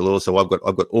essential oils. So I've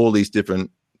got all these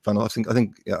different funnels. I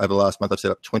think over the last month I've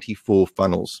set up 24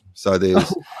 funnels. So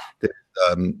there's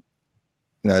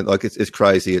like it's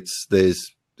crazy.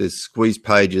 There's squeeze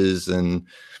pages and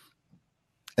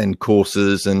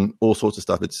courses and all sorts of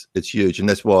stuff. It's huge, and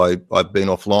that's why I've been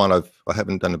offline. I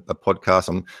haven't done a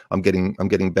podcast. I'm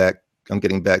getting back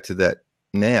to that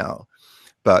now.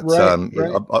 But right.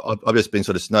 I've just been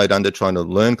sort of snowed under trying to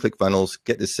learn ClickFunnels,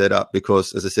 get this set up,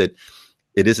 because, as I said,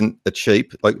 it isn't a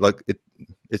cheap,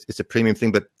 it's a premium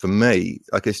thing. But for me,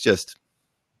 it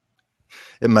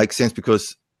makes sense,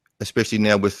 because especially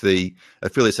now with the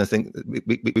affiliates, I think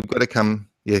we've got to come.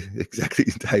 Yeah, exactly,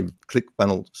 Dave.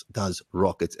 ClickFunnels does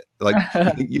rock. It's like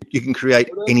you can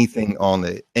create anything on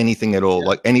there, anything at all,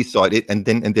 like any site, and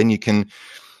then you can,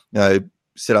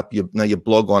 set up your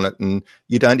blog on it, and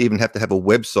you don't even have to have a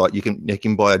website. You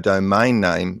can buy a domain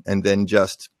name, and then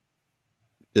just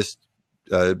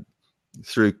through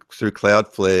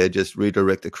Cloudflare just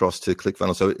redirect across to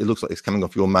ClickFunnels, so it looks like it's coming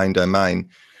off your main domain.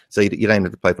 So you don't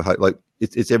have to pay for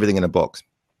it's everything in a box.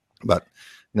 But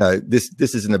this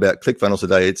isn't about ClickFunnels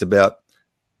today. It's about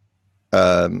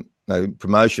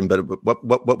promotion. But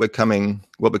what we're coming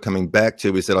back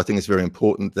to is that I think it's very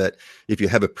important that if you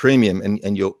have a premium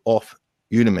and you're off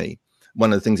Udemy,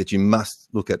 one of the things that you must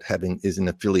look at having is an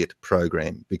affiliate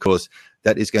program, because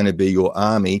that is going to be your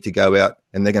army to go out,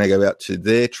 and they're going to go out to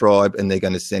their tribe, and they're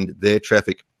going to send their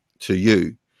traffic to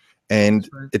you. And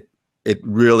it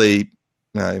really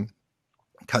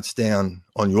cuts down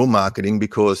on your marketing,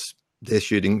 because they're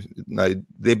shooting,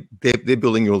 they're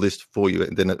building your list for you,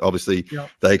 and then obviously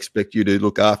they expect you to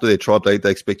look after their tribe.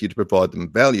 They expect you to provide them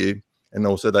value, and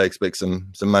also they expect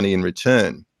some money in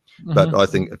return. But I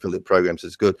think affiliate programs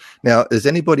is good. Now, does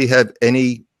anybody have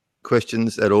any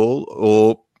questions at all?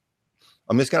 Or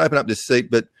I'm just going to open up this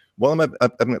seat, but while I'm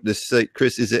opening up this seat,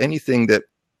 Chris, is there anything that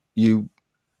you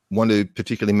want to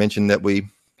particularly mention that we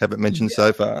haven't mentioned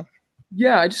so far?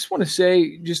 Yeah, I just want to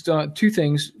say just 2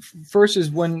 things. First is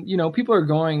when, people are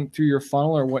going through your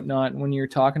funnel or whatnot, when you're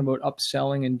talking about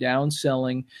upselling and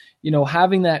downselling,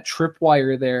 having that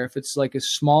tripwire there, if it's like a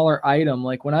smaller item,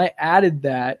 like when I added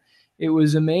that, it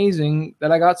was amazing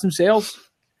that I got some sales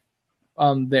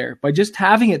there by just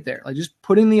having it there, like just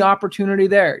putting the opportunity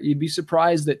there. You'd be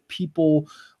surprised that people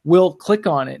will click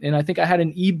on it. And I think I had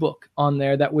an ebook on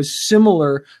there that was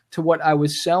similar to what I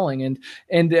was selling. And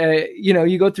you know,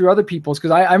 you go through other people's,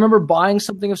 because I remember buying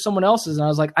something of someone else's and I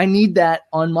was like, I need that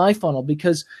on my funnel,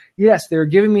 because yes, they're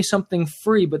giving me something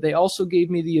free, but they also gave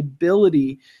me the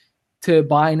ability to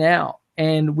buy now.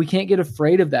 And we can't get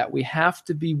afraid of that. We have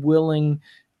to be willing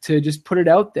to just put it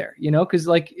out there, you know, because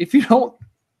like if you don't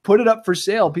put it up for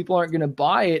sale, people aren't going to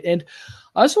buy it. And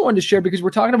I also wanted to share, because we're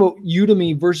talking about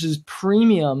Udemy versus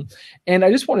premium. And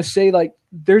I just want to say, like,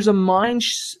 there's a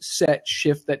mindset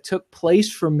shift that took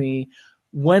place for me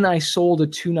when I sold a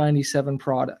 $297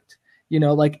 product. You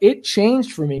know, like it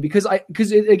changed for me because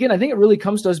again, I think it really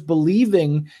comes to us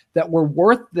believing that we're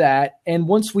worth that. And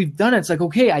once we've done it, it's like,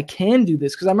 okay, I can do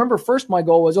this. Because I remember first my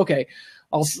goal was, okay,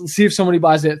 I'll see if somebody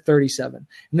buys it at 37,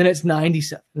 and then it's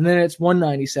 97, and then it's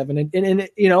 197. And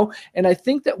you know, and I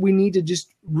think that we need to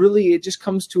just really, it just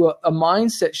comes to a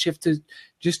mindset shift to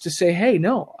just to say, hey,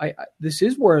 no, I this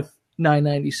is worth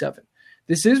 997.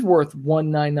 This is worth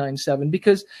 1997,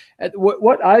 because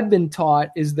what I've been taught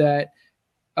is that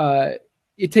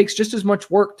it takes just as much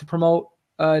work to promote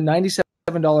a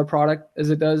 $97 product as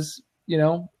it does, you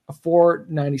know, a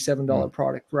 $497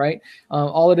 product, right?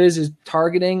 All it is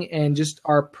targeting and just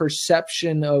our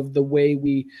perception of the way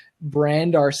we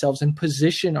brand ourselves and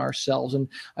position ourselves. And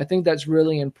I think that's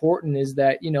really important, is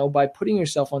that, you know, by putting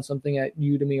yourself on something at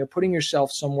Udemy or putting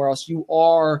yourself somewhere else, you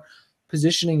are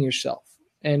positioning yourself.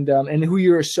 And who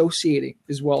you're associating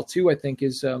as well too, I think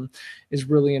is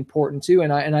really important too.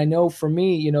 And I know for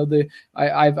me, you know,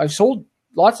 I've sold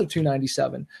lots of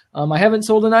 297. I haven't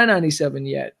sold a 997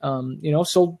 yet. You know,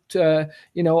 sold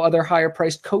you know, other higher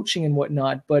priced coaching and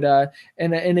whatnot. But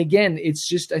and again, it's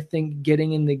just, I think,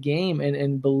 getting in the game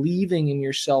and believing in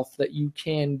yourself that you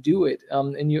can do it.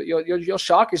 And you'll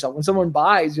shock yourself when someone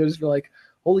buys. You'll just be like,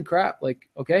 holy crap! Like,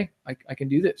 okay, I can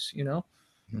do this. You know.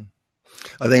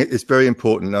 I think it's very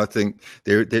important. I think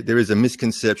there is a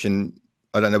misconception.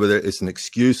 I don't know whether it's an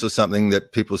excuse or something,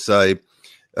 that people say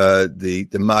the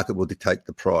market will dictate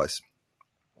the price,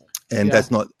 and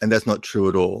that's not true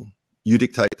at all. You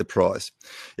dictate the price.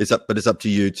 But it's up to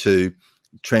you to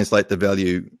translate the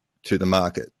value to the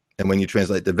market. And when you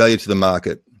translate the value to the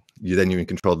market, you're in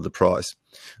control of the price.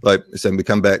 Like, so we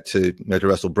come back to, you know, to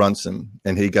Russell Brunson,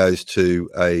 and he goes to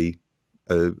a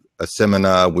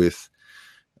seminar with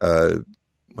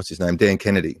what's his name, Dan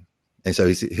Kennedy, and so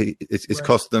it's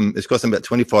cost them about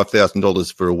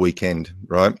 $25,000 for a weekend,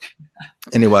 right?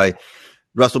 Anyway,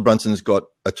 Russell Brunson's got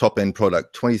a top end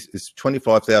product, it's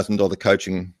 $25,000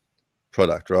 coaching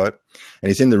product, right? And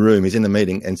he's in the room, he's in the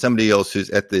meeting, and somebody else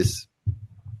who's at this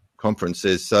conference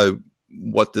says, "So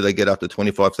what do they get after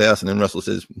 25,000?" And Russell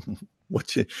says, "What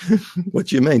do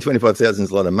you mean? 25,000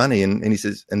 is a lot of money." And he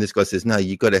says, and this guy says, "No,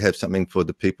 you got to have something for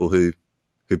the people who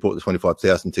bought the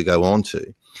 25,000 to go on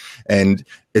to." And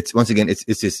it's, once again, it's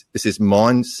this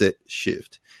mindset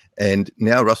shift. And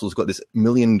now Russell's got this $1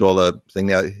 million thing.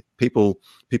 Now people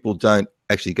don't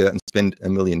actually go out and spend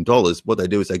 $1 million. What they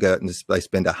do is they go out and they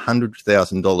spend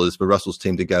 $100,000 for Russell's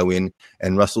team to go in,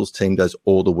 and Russell's team does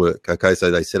all the work. Okay,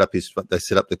 so they set up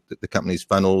the company's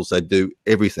funnels, they do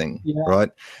everything, right?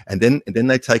 And then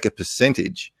they take a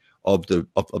percentage of the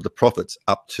profits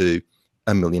up to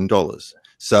 $1 million.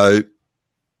 So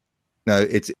no,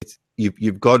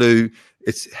 you've got to,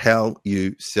 it's how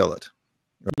you sell it,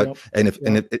 right? Yep.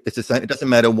 And it's the same. It doesn't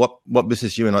matter what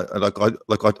business you're in.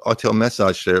 I tell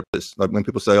massage therapists, like, when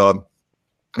people say, "Oh,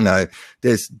 no,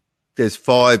 there's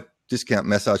 5 discount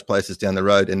massage places down the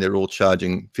road and they're all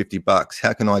charging $50.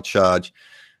 How can I charge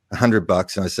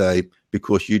 $100?" And I say,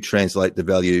 because you translate the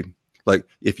value. Like,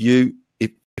 if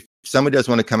somebody does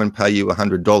want to come and pay you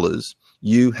 $100,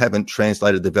 you haven't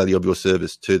translated the value of your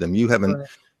service to them. You haven't. Right.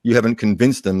 You haven't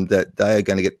convinced them that they are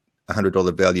going to get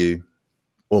 $100 value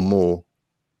or more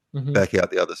back out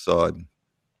the other side.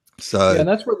 So and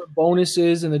that's where the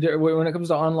bonuses and when it comes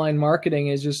to online marketing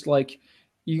is just like,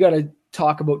 you got to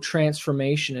talk about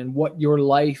transformation and what their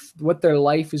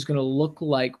life is going to look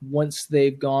like once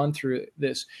they've gone through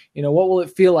this. You know, what will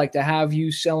it feel like to have you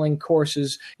selling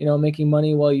courses, you know, making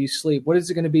money while you sleep? What is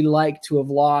it going to be like to have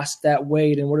lost that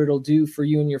weight, and what it'll do for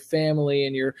you and your family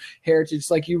and your heritage?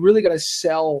 It's like, you really got to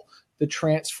sell the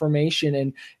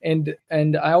transformation. And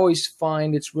I always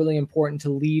find it's really important to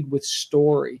lead with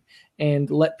story and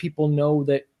let people know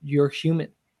that you're human,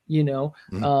 you know,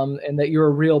 and that you're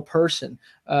a real person.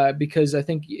 Because I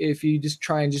think if you just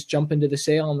try and just jump into the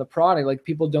sale on the product, like,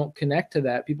 people don't connect to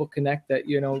that. People connect that,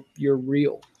 you know, you're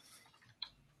real.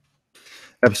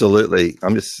 Absolutely.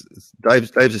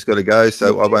 Dave's just got to go,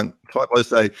 so I won't type. I'll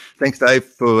say thanks, Dave,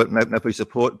 for your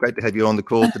support. Great to have you on the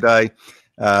call today.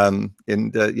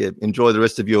 Enjoy the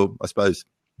rest of your, I suppose,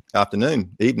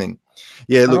 afternoon, evening.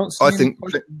 Yeah, look, I think.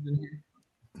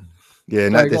 Yeah,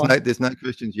 no, there's no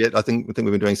questions yet. I think we've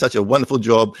been doing such a wonderful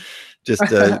job, just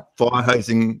fire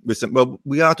hosing with some. Well,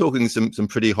 we are talking some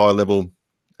pretty high level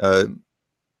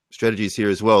strategies here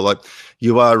as well. Like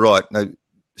you are right. No,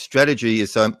 strategy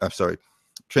is so. I'm sorry,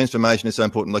 transformation is so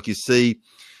important. Like you see,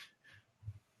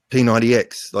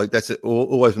 P90X, like that's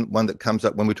always one that comes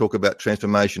up when we talk about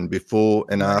transformation before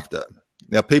and after.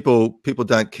 Now, people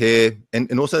don't care,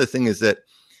 and also the thing is that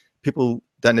people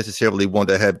don't necessarily want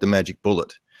to have the magic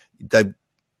bullet.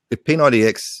 If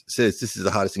P90X says this is the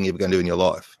hardest thing you're ever going to do in your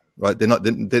life, right? They're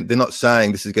not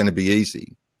saying this is going to be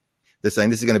easy. They're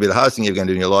saying this is going to be the hardest thing you're going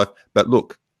to do in your life. But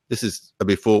look, this is a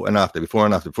before and after.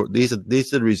 These are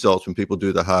the results when people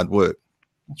do the hard work.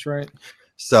 That's right.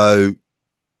 So,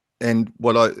 and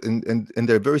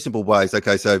there are very simple ways.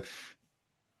 Okay, so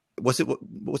what's it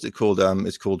called?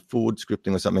 It's called forward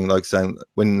scripting or something, like saying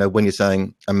when you're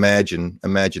saying imagine,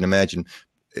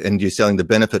 and you're selling the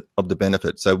benefit of the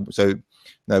benefit. So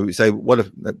we say what if,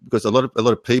 because a lot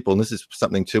of people, and this is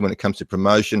something too when it comes to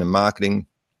promotion and marketing,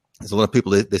 there's a lot of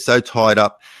people they're so tied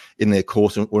up in their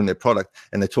course or in their product,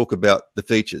 and they talk about the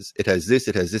features. It has this,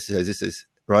 it has this, it has this,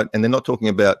 right? And they're not talking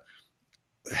about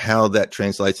how that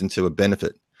translates into a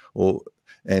benefit.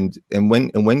 And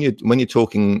when you're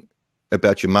talking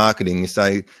about your marketing, you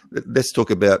say, let's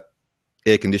talk about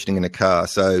air conditioning in a car.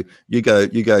 So you go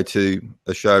to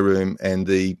a showroom and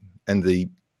the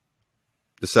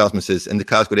salesman says, and the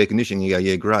car's got air conditioning. You go,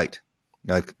 yeah, great.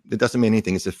 Like, it doesn't mean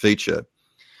anything. It's a feature.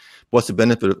 What's the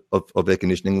benefit of air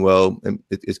conditioning? Well,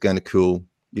 it's going to cool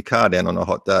your car down on a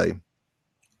hot day.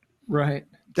 Right.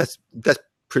 That's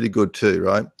pretty good too,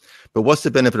 right? But what's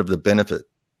the benefit of the benefit?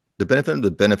 The benefit of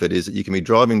the benefit is that you can be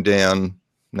driving down,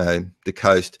 the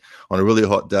coast on a really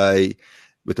hot day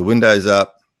with the windows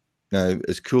up,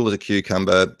 as cool as a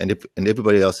cucumber, and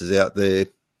everybody else is out there,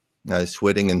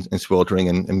 sweating and sweltering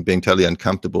and being totally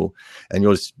uncomfortable, and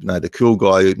you're just, the cool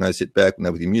guy who sit back,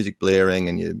 with your music blaring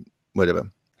and you whatever.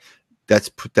 That's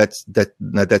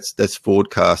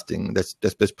forecasting.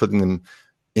 That's putting them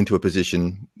into a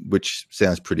position which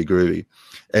sounds pretty groovy,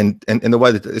 and the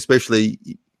way that, especially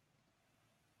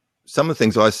some of the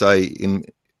things I say in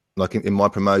my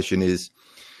promotion is,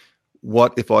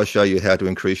 what if I show you how to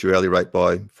increase your hourly rate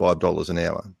by $5 an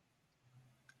hour?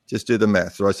 Just do the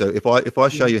math, right? So if I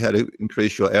show you how to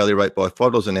increase your hourly rate by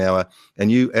 $5 an hour,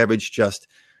 and you average just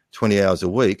 20 hours a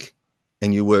week,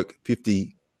 and you work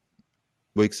 50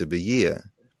 weeks of a year,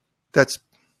 that's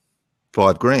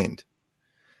 $5,000,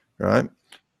 right?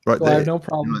 Right. So there. I have no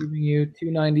problem giving you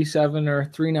 $297 or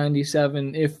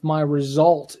 $397 if my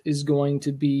result is going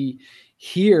to be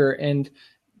here, and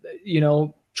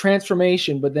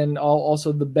transformation, but then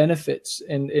also the benefits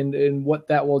and what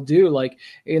that will do. Like,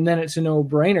 and then it's a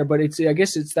no-brainer. But I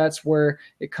guess that's where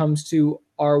it comes to,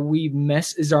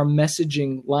 is our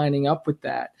messaging lining up with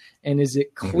that? And is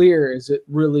it clear? Is it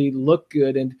really look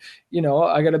good? And,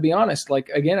 I got to be honest, like,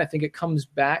 again, I think it comes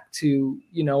back to,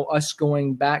 us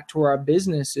going back to our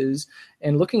businesses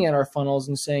and looking at our funnels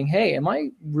and saying, hey, am I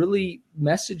really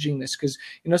messaging this? Because,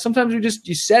 sometimes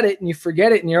you set it and you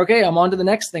forget it and you're okay, I'm on to the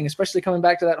next thing, especially coming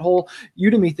back to that whole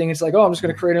Udemy thing. It's like, oh, I'm just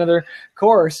going to create another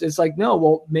course. It's like, no,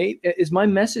 well, is my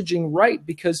messaging right?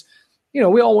 Because, we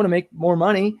all want to make more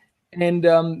money. And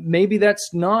maybe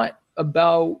that's not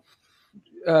about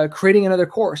creating another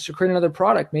course or creating another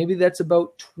product. Maybe that's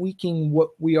about tweaking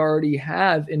what we already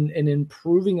have and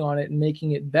improving on it and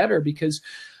making it better. Because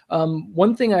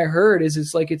one thing I heard is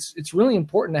it's really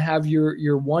important to have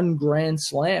your one grand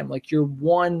slam, like your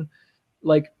one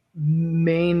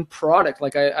main product.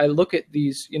 Like I look at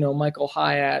these, Michael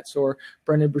Hyatt's or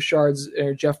Brendan Burchard's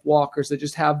or Jeff Walker's that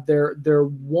just have their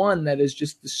one that is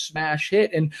just the smash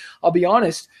hit. And I'll be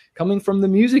honest, coming from the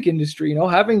music industry,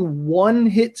 having one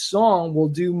hit song will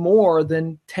do more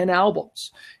than 10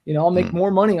 albums. I'll make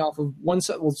more money off of one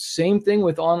set. Well, same thing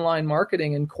with online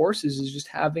marketing and courses, is just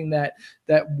having that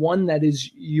one that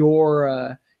is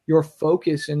your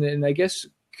focus. And I guess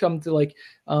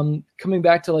coming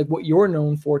back to what you're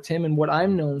known for, Tim, and what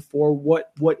I'm known for,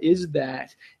 what is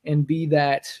that, and be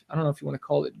that, I don't know if you want to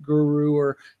call it guru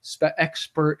or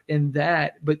expert in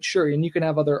that, but sure. And you can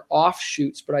have other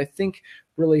offshoots, but I think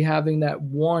really having that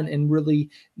one and really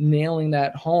nailing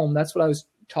that home, that's what I was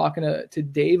talking to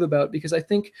Dave about, because I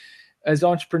think as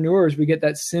entrepreneurs, we get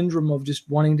that syndrome of just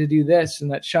wanting to do this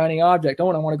and that shiny object. Oh,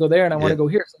 and I want to go there and I want to go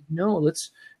here. It's like, no,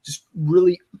 let's just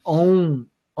really own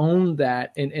own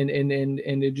that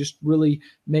and to just really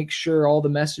make sure all the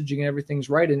messaging and everything's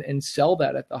right and sell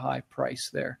that at the high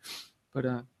price there. But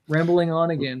rambling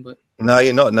on again, but. No,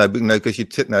 you're not. No, because you're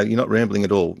not rambling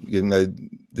at all.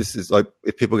 This is like,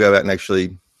 if people go out and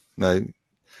actually,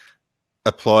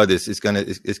 apply this, it's going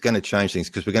to change things,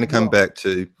 because we're going to come back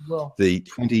to the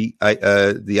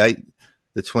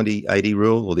 20-80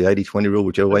 rule, or the 80-20 rule,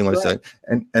 whichever way you want to say.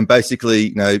 And basically,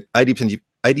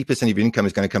 80% of your income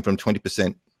is going to come from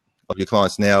 20% of your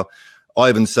clients. Now, I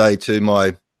even say to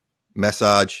my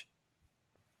massage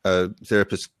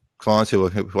therapist clients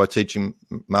who I teach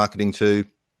marketing to,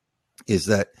 is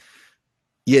that,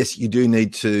 yes, you do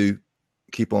need to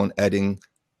keep on adding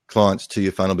clients to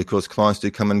your funnel, because clients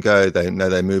do come and go.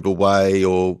 They move away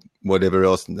or whatever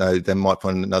else. They might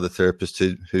find another therapist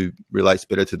who relates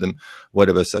better to them,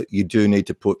 whatever. So you do need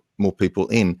to put more people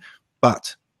in,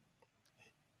 but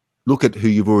look at who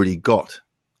you've already got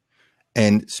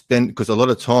and spend, because a lot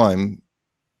of time,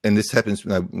 and this happens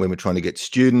when we're trying to get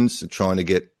students and trying to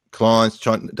get clients,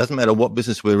 it doesn't matter what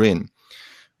business we're in,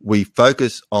 we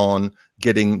focus on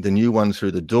getting the new one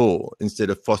through the door instead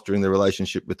of fostering the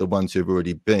relationship with the ones who've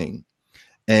already been.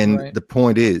 And the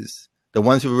point is, the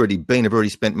ones who've already been have already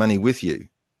spent money with you.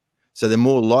 So they're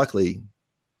more likely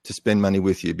to spend money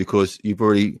with you, because you've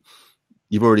already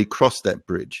crossed that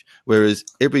bridge. Whereas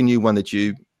every new one that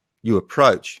you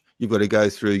approach, you've got to go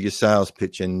through your sales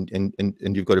pitch and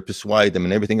you've got to persuade them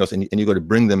and everything else. And you've got to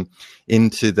bring them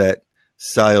into that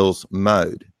sales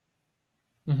mode.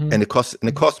 Mm-hmm. And it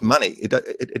costs money.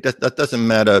 That doesn't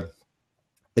matter.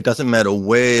 It doesn't matter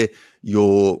where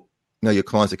your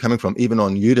clients are coming from. Even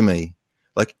on Udemy,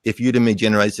 like if Udemy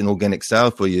generates an organic sale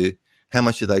for you, how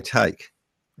much do they take,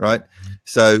 right?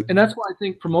 So, and that's why I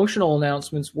think promotional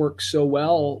announcements work so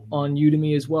well on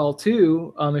Udemy as well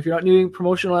too. If you're not doing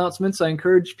promotional announcements, I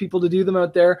encourage people to do them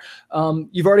out there.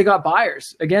 You've already got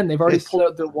buyers. Again, they've already pulled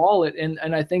out their wallet,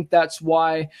 and I think that's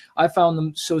why I found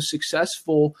them so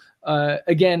successful.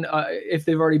 If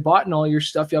they've already bought in all your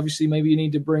stuff, obviously maybe you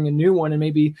need to bring a new one, and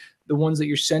maybe the ones that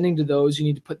you're sending to those, you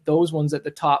need to put those ones at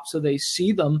the top so they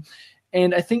see them.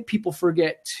 And I think people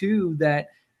forget too that,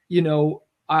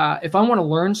 if I want to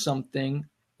learn something,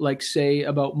 like say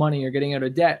about money or getting out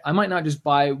of debt, I might not just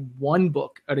buy one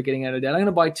book out of getting out of debt. I'm going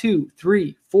to buy 2,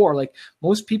 3, 4. Like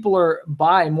most people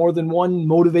buy more than one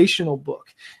motivational book.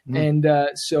 Mm-hmm. And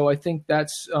so I think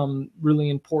that's really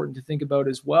important to think about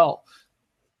as well.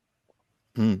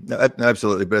 No,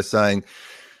 absolutely. But saying,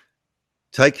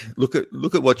 look at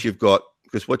what you've got,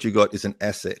 because what you got is an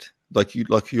asset. Like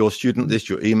your student list,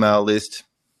 your email list,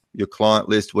 your client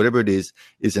list, whatever it is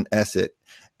an asset,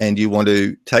 and you want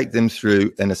to take them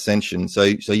through an ascension. So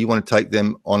you want to take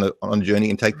them on a journey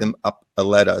and take them up a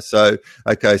ladder. So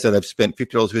so they've spent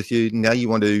 $50 with you. Now you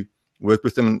want to work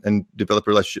with them and develop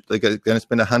a relationship. They're going to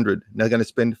spend $100. Now they're going to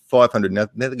spend $500. Now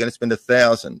they're going to spend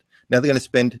 $1,000. Now they're going to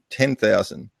spend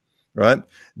 $10,000. Right?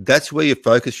 That's where your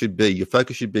focus should be. Your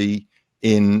focus should be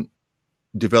in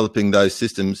developing those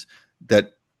systems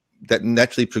that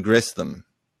naturally progress them.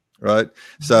 Right?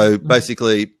 So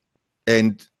basically,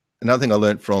 and another thing I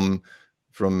learned from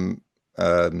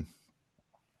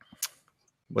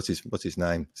what's his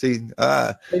name?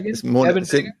 It's more.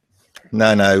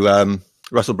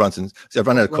 Russell Brunson. So I've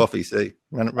run out of coffee.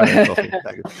 Run out of coffee.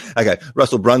 Okay,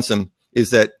 Russell Brunson is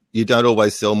that you don't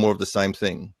always sell more of the same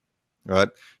thing. Right,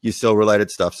 you sell related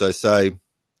stuff. So say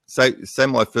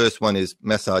my first one is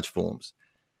massage forms.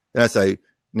 Then I say,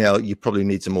 now you probably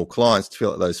need some more clients to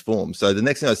fill out those forms. So the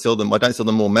next thing I don't sell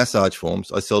them more massage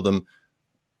forms. I sell them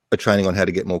a training on how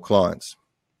to get more clients,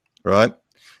 right?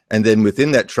 And then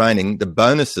within that training, the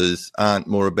bonuses aren't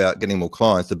more about getting more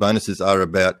clients. The bonuses are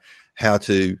about how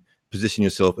to position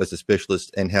yourself as a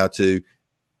specialist and how to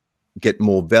get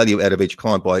more value out of each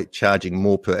client by charging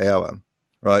more per hour,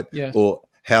 right? Yes. Or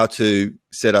how to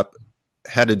set up,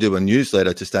 how to do a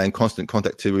newsletter to stay in constant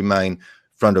contact, to remain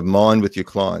front of mind with your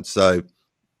clients. So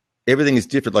everything is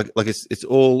different. Like it's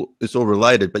all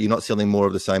related, but you're not selling more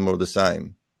of the same.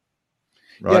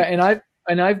 Right? Yeah,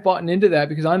 and I've bought into that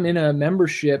because I'm in a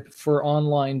membership for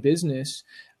online business.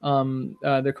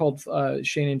 They're called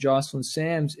Shane and Jocelyn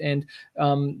Sams, and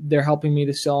they're helping me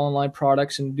to sell online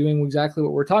products and doing exactly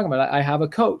what we're talking about. I have a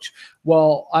coach.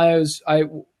 Well, I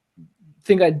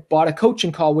think I bought a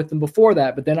coaching call with them before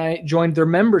that, but then I joined their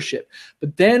membership,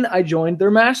 but then I joined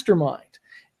their mastermind.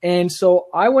 And so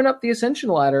I went up the ascension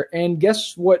ladder, and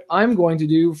guess what I'm going to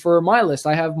do for my list?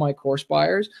 I have my course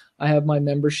buyers. I have my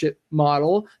membership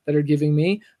model that are giving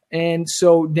me. And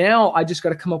so now I just got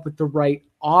to come up with the right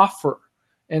offer.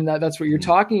 And that's what you're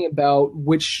talking about,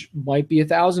 which might be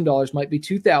 $1,000, might be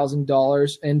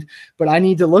 $2,000. But I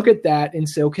need to look at that and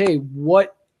say, okay,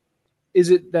 what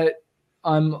is it that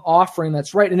I'm offering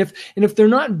that's right? And if they're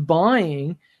not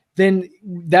buying, then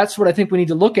that's what I think we need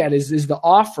to look at is the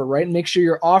offer, right? And make sure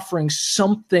you're offering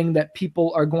something that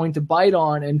people are going to bite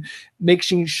on, and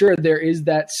making sure there is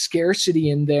that scarcity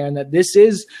in there, and that this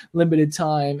is limited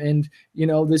time, and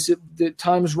the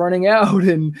time's running out,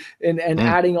 and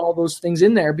adding all those things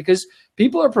in there, because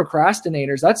people are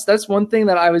procrastinators. That's one thing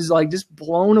that I was like just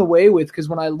blown away with, because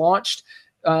when I launched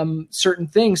certain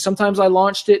things, sometimes I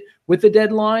launched it with a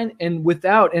deadline and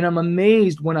without, and I'm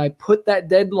amazed when I put that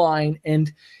deadline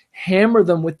and hammer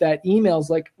them with that emails.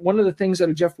 Like one of the things out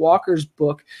of Jeff Walker's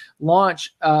book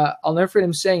Launch, I'll never forget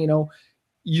him saying,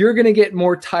 you're going to get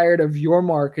more tired of your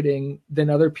marketing than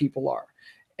other people are.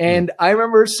 And I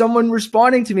remember someone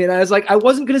responding to me, and I was like, I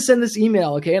wasn't going to send this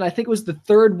email. Okay. And I think it was the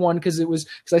third one, because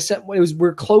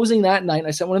we're closing that night, and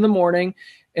I sent one in the morning,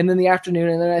 and then the afternoon,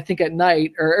 and then I think at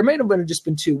night, or it may have been just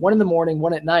been two, one in the morning,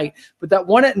 one at night. But that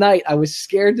one at night, I was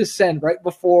scared to send right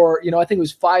before, I think it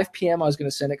was 5 p.m. I was going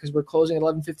to send it, because we're closing at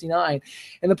 11:59.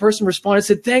 And the person responded,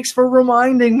 said, thanks for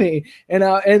reminding me.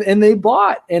 And they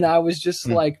bought. And I was just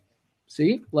like,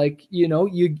 see, like,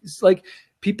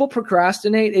 people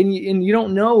procrastinate, and you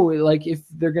don't know, like, if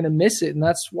they're going to miss it. And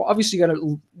that's obviously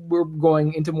we're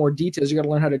going into more details. You got to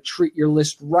learn how to treat your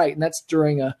list right. And that's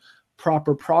during a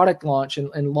proper product launch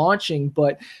and launching.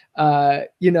 But,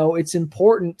 it's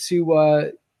important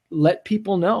to let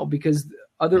people know, because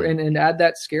and add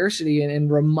that scarcity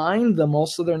and remind them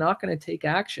also they're not going to take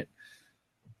action.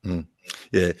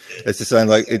 Yeah. It's the same.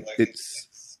 Like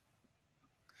it's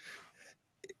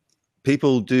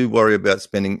people do worry about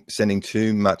sending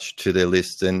too much to their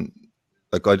list. And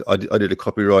like I did a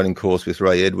copywriting course with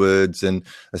Ray Edwards, and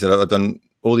I said, I've done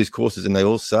all these courses, and they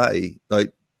all say,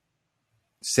 like,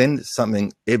 send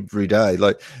something every day.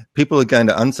 Like, people are going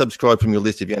to unsubscribe from your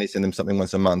list if you only send them something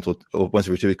once a month or once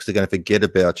every 2 weeks, because they're going to forget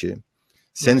about you.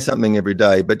 Send something every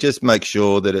day, but just make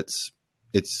sure that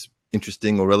it's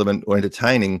interesting or relevant or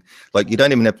entertaining. Like, you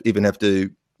don't even have to,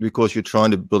 because you're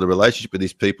trying to build a relationship with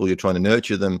these people, you're trying to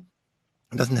nurture them.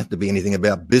 It doesn't have to be anything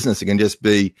about business. It can just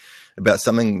be about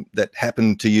something that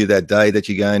happened to you that day that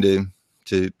you're going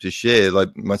to share. Like,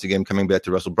 once again, coming back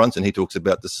to Russell Brunson, he talks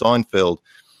about the Seinfeld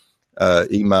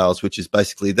emails, which is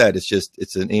basically that.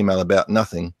 It's an email about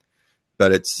nothing,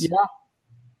 but it's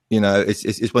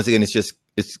once again,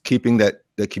 it's keeping that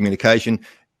communication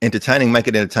entertaining. Make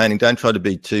it entertaining. Don't try to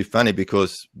be too funny,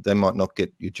 because they might not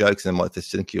get your jokes and they might just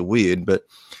think you're weird, but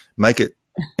make it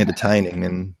entertaining.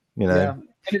 And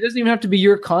And it doesn't even have to be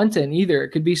your content either. It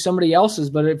could be somebody else's.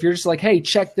 But if you're just like, hey,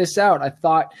 check this out, I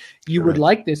thought you would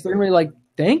like this, they're gonna be like,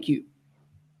 thank you.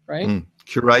 Right?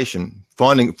 Curation.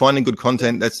 Finding good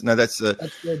content. That's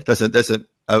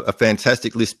a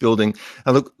fantastic list building.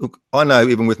 And look, I know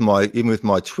even with my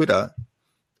Twitter,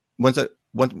 once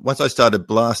I started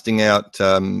blasting out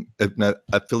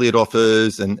affiliate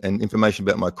offers and information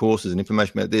about my courses and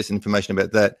information about this and information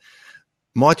about that,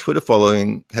 my Twitter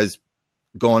following has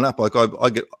gone up. Like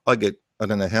I get I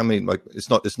don't know how many, like it's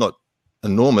not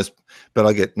enormous, but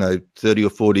I get 30 or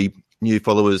 40 new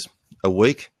followers a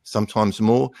week, sometimes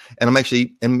more. And I'm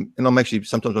actually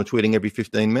sometimes I'm tweeting every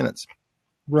 15 minutes.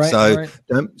 Right.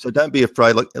 Don't be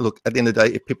afraid. Look, at the end of the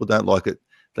day, if people don't like it,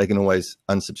 they can always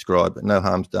unsubscribe. No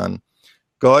harm's done.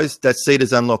 Guys, that seat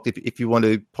is unlocked. If you want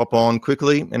to pop on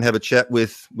quickly and have a chat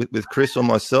with Chris or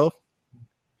myself,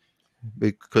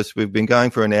 because we've been going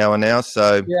for an hour now.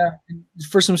 So yeah,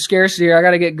 for some scarcity, I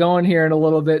got to get going here in a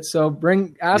little bit. So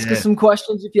ask us some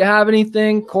questions if you have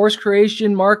anything. Course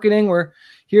creation, marketing, we're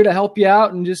here to help you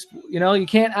out. And just you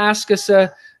can't ask us an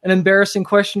embarrassing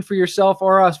question for yourself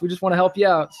or us. We just want to help you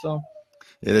out. So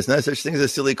yeah, there's no such thing as a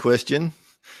silly question.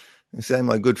 I say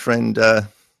my good friend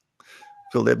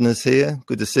Phil Ebner's here.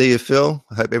 Good to see you, Phil.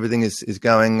 I hope everything is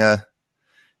going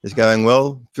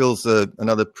well. Phil's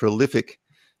another prolific.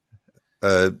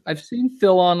 I've seen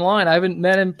Phil online. I haven't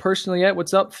met him personally yet.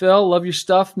 What's up, Phil? Love your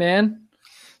stuff, man.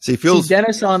 See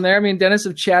Dennis on there. I mean, Dennis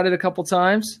have chatted a couple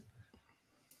times.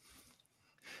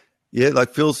 Yeah,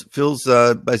 like Phil's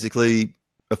basically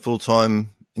a full-time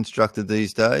instructor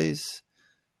these days.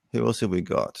 Who else have we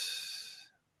got?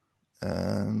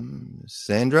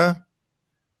 Sandra.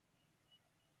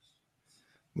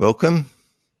 Welcome.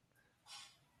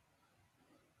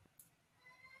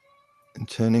 And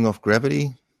turning off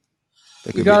gravity.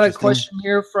 We got a question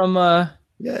here from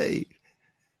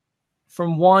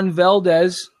Juan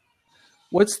Valdez.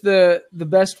 What's the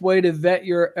best way to vet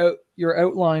your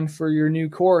outline for your new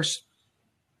course?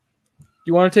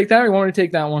 You want to take that, or you want me to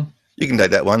take that one? You can take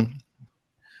that one.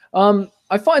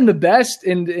 I find the best,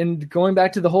 and going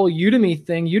back to the whole Udemy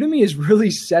thing, Udemy has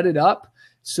really set it up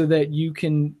so that you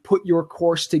can put your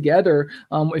course together.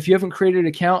 If you haven't created an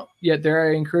account yet there,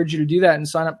 I encourage you to do that and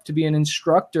sign up to be an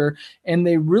instructor. And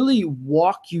they really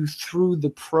walk you through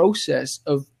the process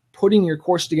of putting your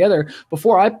course together.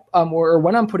 Before or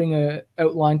when I'm putting a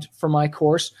outline for my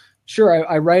course, sure,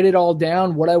 I write it all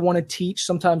down, what I want to teach.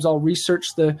 Sometimes I'll research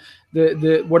the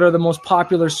what are the most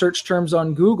popular search terms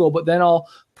on Google, but then I'll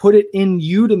put it in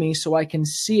Udemy so I can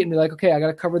see it and be like, okay, I got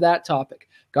to cover that topic,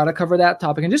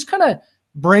 and just kind of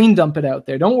brain dump it out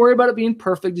there. Don't worry about it being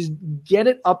perfect. Just get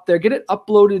it up there, get it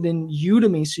uploaded in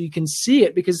Udemy so you can see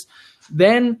it, because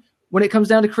then when it comes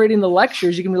down to creating the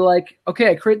lectures, you can be like, okay,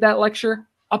 I create that lecture,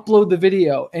 upload the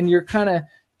video, and you're kind of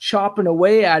chopping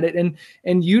away at it. And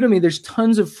Udemy, there's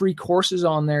tons of free courses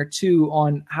on there too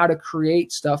on how to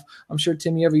create stuff. I'm sure,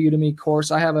 Tim, you have a Udemy course.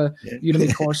 I have a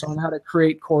Udemy course on how to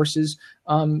create courses.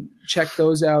 Check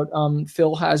those out.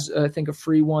 Phil has, I think, a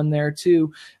free one there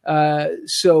too.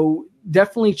 So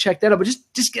definitely check that out, but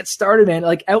just get started, man.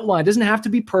 Like, outline, it doesn't have to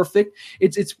be perfect.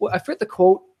 It's I forget the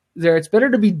quote there. It's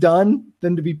better to be done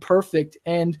than to be perfect,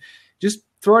 and just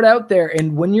throw it out there.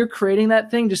 And when you're creating that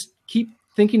thing, just keep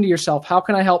thinking to yourself, how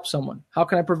can I help someone? How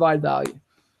can I provide value?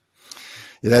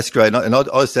 Yeah, that's great. And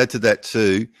I'll add to that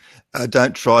too.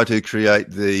 Don't try to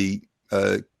create the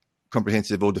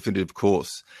comprehensive or definitive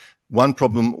course. One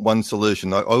problem, one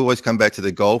solution. I always come back to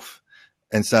the golf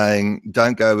and saying,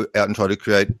 don't go out and try to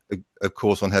create a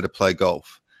course on how to play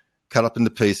golf. Cut up into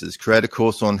pieces. Create a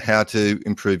course on how to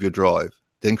improve your drive.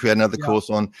 Then create another course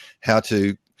on how to,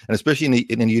 and especially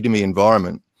in a Udemy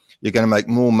environment, you're going to make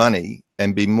more money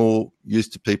and be more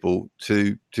used to people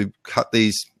to cut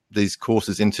these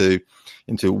courses into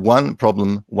one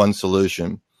problem, one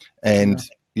solution. And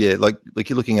like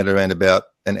you're looking at around about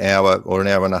an hour or an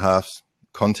hour and a half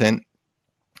content,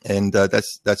 and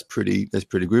that's pretty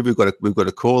good. We've got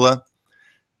a caller,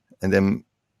 and then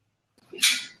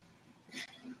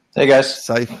hey guys,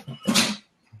 safe.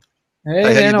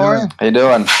 Hey man, how you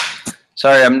doing?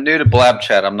 Sorry, I'm new to Blab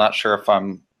Chat. I'm not sure if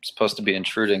I'm supposed to be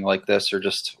intruding like this or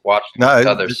just watching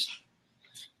others.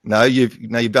 No, you've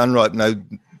done right. No,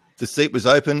 the seat was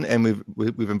open, and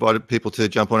we've invited people to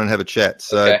jump on and have a chat.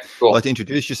 So, okay, cool. I'd like to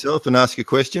introduce yourself and ask a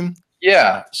question.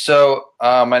 Yeah. So,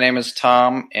 my name is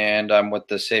Tom, and I'm with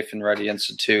the Safe and Ready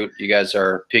Institute. You guys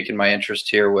are piquing my interest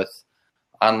here with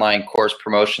online course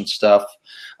promotion stuff.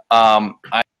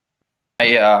 I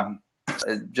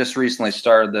just recently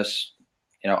started this,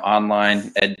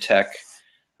 online ed tech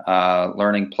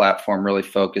learning platform, really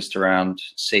focused around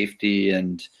safety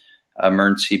and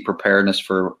emergency preparedness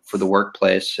for the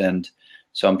workplace. And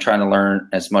so I'm trying to learn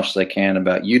as much as I can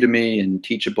about Udemy and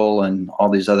Teachable and all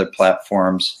these other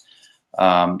platforms.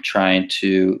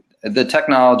 The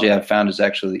technology I've found is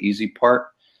actually the easy part.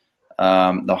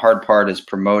 The hard part is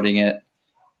promoting it.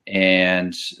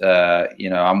 And,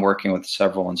 I'm working with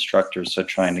several instructors, so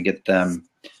trying to get them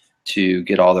to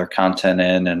get all their content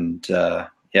in. And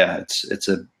it's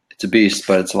a beast,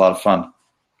 but it's a lot of fun.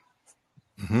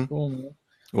 Mm-hmm. Cool.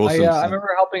 Awesome. I remember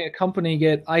helping a company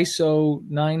get ISO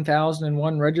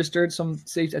 9001 registered, some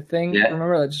safety thing. Yeah.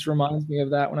 Remember, that just reminds me of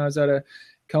that when I was at a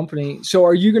company. So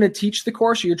are you going to teach the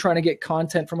course, or you're trying to get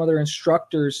content from other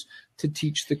instructors to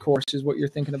teach the course, is what you're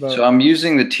thinking about? So I'm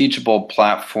using the Teachable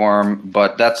platform,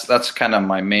 but that's kind of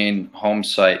my main home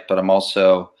site, but I'm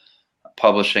also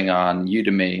publishing on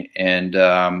Udemy, and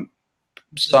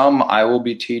some I will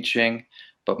be teaching,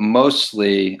 but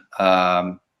mostly,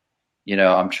 I'm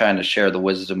trying to share the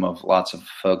wisdom of lots of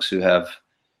folks who have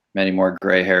many more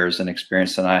gray hairs and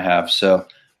experience than I have. So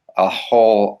a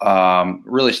whole,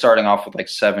 really starting off with like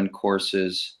 7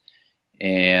 courses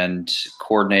and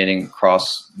coordinating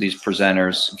across these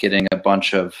presenters, getting a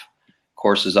bunch of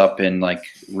courses up in like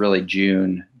really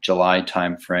June, July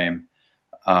timeframe.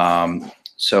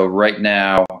 So right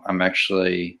now I'm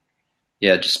actually,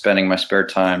 just spending my spare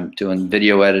time doing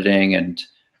video editing and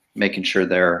making sure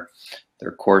their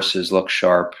courses look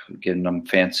sharp, giving them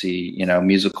fancy,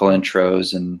 musical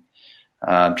intros, and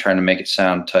trying to make it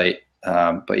sound tight.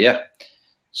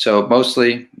 So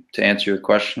mostly, to answer your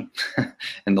question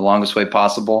in the longest way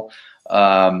possible,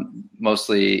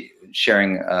 mostly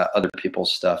sharing other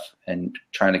people's stuff and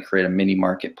trying to create a mini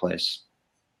marketplace.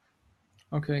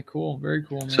 Okay, cool. Very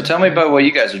cool, man. So tell me about what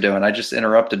you guys are doing. I just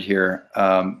interrupted here,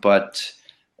 but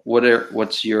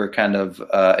what's your kind of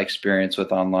experience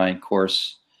with online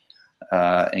course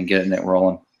and getting it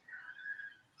rolling?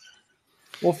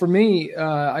 Well, for me,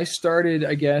 I started,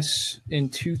 I guess, in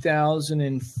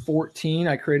 2014.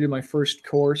 I created my first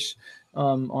course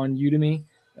on Udemy.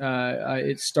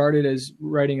 It started as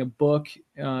writing a book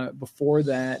before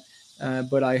that,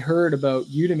 but I heard about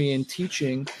Udemy and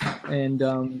teaching, and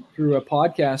through a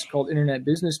podcast called Internet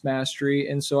Business Mastery.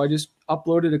 And so I just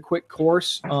uploaded a quick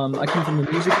course. I come from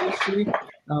the music industry.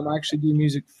 I actually do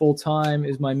music full time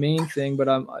is my main thing, but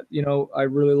I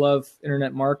really love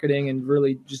internet marketing and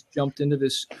really just jumped into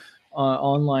this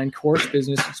online course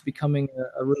business. It's becoming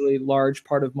a really large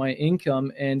part of my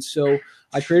income. And so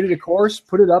I created a course,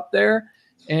 put it up there,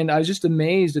 and I was just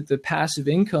amazed at the passive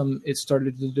income it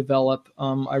started to develop.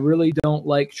 I really don't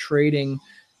like trading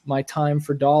my time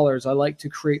for dollars. I like to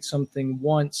create something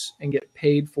once and get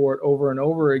paid for it over and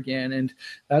over again. And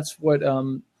that's what,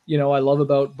 I love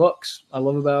about books. I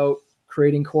love about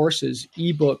creating courses,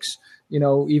 ebooks.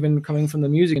 Even coming from the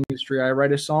music industry, I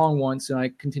write a song once and I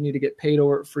continue to get paid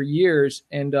over it for years.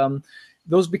 And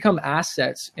those become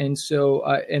assets. And so,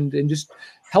 and just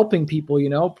helping people,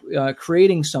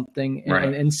 creating something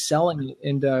and selling it.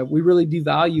 And we really do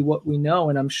value what we know.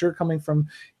 And I'm sure coming from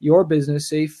your business,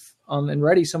 Safe and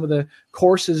Ready, some of the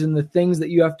courses and the things that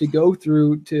you have to go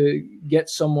through to get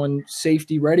someone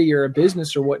safety ready or a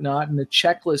business or whatnot, and the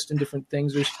checklist and different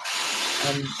things. There's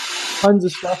tons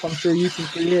of stuff I'm sure you can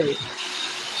create.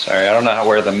 Sorry, I don't know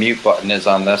where the mute button is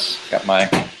on this. Got my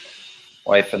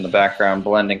wife in the background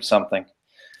blending something.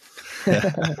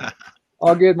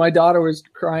 All good. My daughter was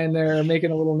crying there,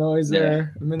 making a little noise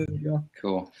there a minute ago.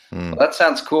 Cool. Well, that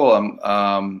sounds cool.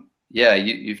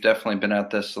 You've definitely been at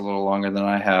this a little longer than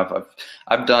I have.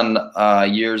 I've done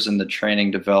years in the training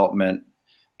development,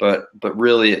 but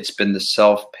really it's been the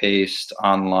self-paced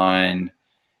online,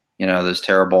 those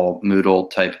terrible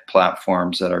Moodle type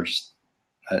platforms that are just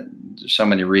there's so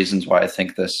many reasons why I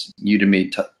think this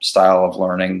Udemy style of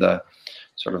learning, the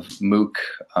sort of MOOC,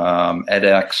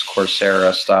 edX,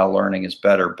 Coursera style learning is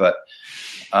better. But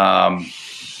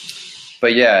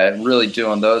yeah, really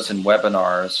doing those in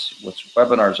webinars, which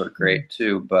webinars are great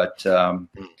too. But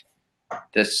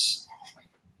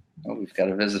we've got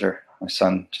a visitor. My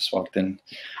son just walked in.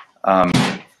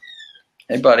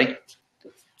 Hey, buddy.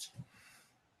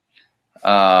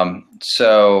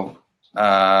 So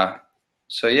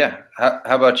yeah, how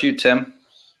about you, Tim?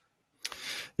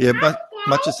 Yeah, but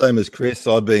much the same as Chris.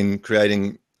 I've been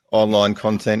creating online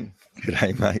content.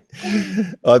 G'day, mate.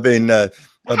 I've been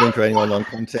creating online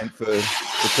content for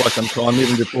quite some time,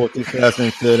 even before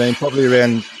 2013, probably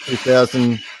around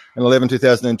 2011,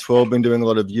 2012. Been doing a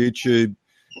lot of YouTube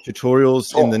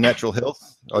tutorials in the natural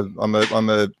health. I've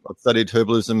studied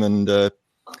herbalism and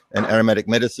aromatic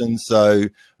medicine, so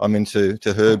I'm into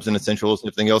herbs and essential oils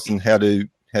and everything else, and how to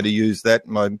use that.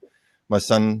 My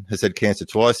son has had cancer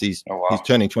twice. He's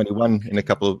turning 21 in a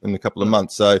couple of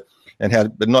months. So,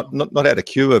 and but not how to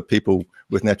cure people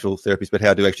with natural therapies, but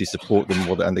how to actually support them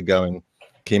while they're undergoing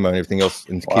chemo and everything else,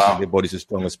 and keeping their bodies as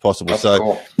strong as possible. That's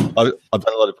cool. I've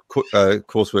done a lot of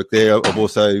coursework there. I've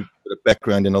also got a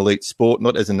background in elite sport,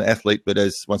 not as an athlete, but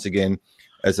as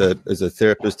as a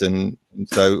therapist, and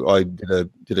so I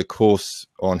did a course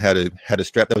on how to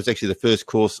strap. That was actually the first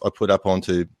course I put up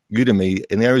onto Udemy,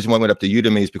 and the reason why I went up to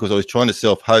Udemy is because I was trying to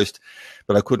self-host,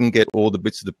 but I couldn't get all the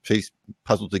bits of the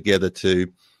puzzle together to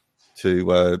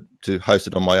host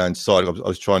it on my own site. I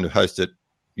was trying to host it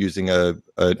using an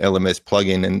LMS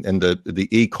plugin, and the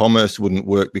e-commerce wouldn't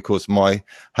work because my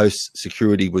host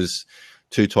security was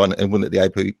too tight and wouldn't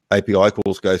let the API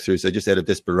calls go through. So just out of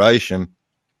desperation,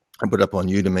 I put it up on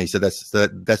Udemy. So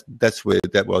that's where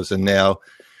that was. And now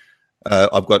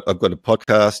I've got a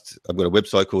podcast. I've got a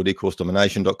website called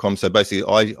ecoursedomination.com. So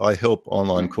basically I help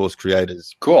online course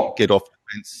creators get off the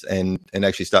fence and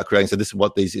actually start creating. So this is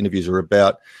what these interviews are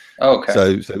about.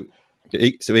 Okay. So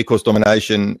eCourse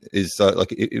Domination is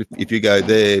like if you go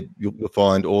there, you'll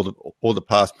find all the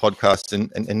past podcasts,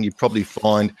 and you probably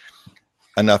find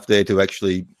enough there to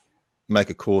actually make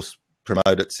a course,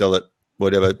 promote it, sell it,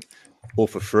 whatever, all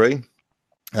for free.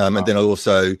 And then I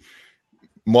also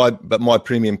my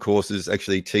premium course is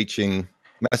actually teaching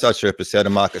massage therapists how to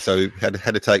market. So how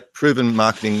to take proven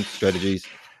marketing strategies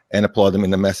and apply them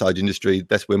in the massage industry.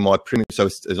 That's where my premium. So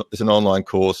it's an online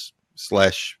course /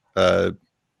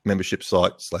 membership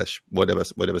site / whatever.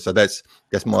 So that's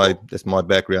my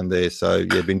background there. So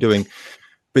yeah,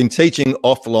 been teaching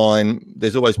offline.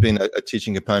 There's always been a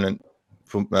teaching component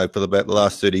for about the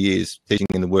last 30 years, teaching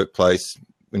in the workplace,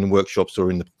 in the workshops, or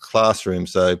in the classroom.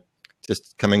 So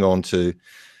just coming on to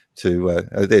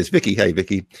there's Vicky. Hey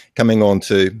Vicky, coming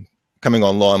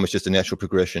online was just a natural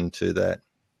progression to that.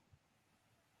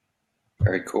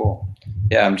 Very cool.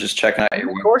 Yeah, I'm just checking out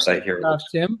your website here.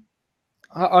 Tim,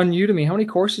 on Udemy, how many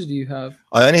courses do you have?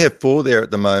 I only have 4 there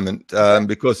at the moment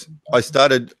because I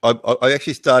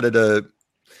actually started a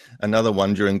another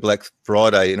one during Black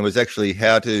Friday, and it was actually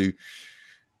how to.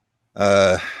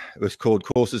 It was called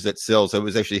Courses That Sell. So it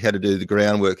was actually how to do the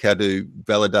groundwork, how to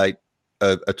validate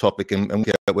a topic, and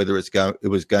whether it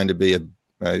was going to be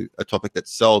a topic that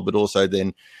sold, but also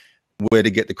then where to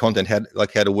get the content, how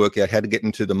to work out how to get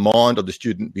into the mind of the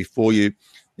student before you,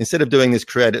 instead of doing this,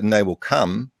 create it and they will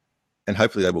come, and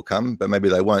hopefully they will come, but maybe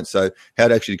they won't. So how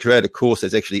to actually create a course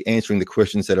that's actually answering the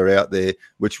questions that are out there,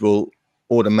 which will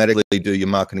automatically do your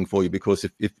marketing for you. Because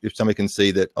if somebody can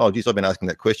see that, oh, geez, I've been asking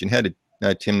that question, how did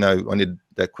Tim know I need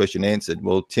that question answered?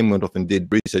 Well, Tim went off and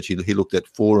did research. He looked at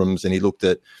forums, and he looked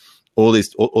at all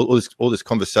this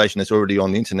conversation that's already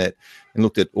on the internet, and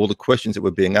looked at all the questions that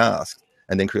were being asked,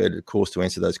 and then created a course to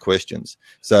answer those questions.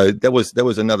 So that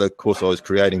was another course I was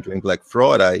creating during Black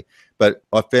Friday. But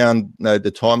I found the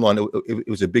timeline, it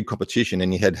was a big competition,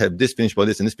 and you had to have this finished by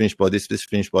this, and this finished by this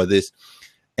finished by this,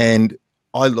 and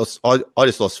I just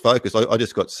lost focus. I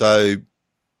just got so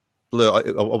blur.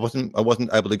 I wasn't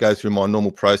able to go through my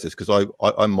normal process, because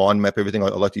I mind map everything. I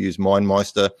like to use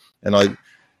MindMeister,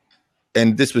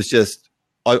 and this was just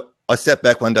I sat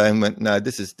back one day and went, no,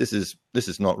 this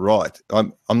is not right.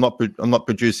 I'm not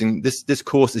producing this. This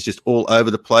course is just all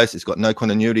over the place. It's got no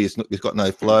continuity. It's got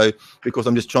no flow, because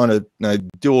I'm just trying to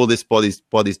do all this by these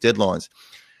deadlines,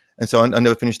 and so I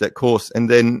never finished that course. And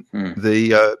then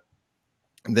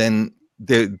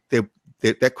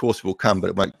that course will come,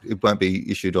 but it won't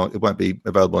be issued on. It won't be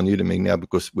available on Udemy now,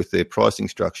 because with their pricing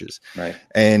structures. Right.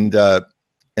 And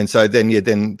so then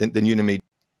Udemy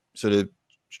sort of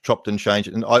chopped and changed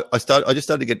it, and I just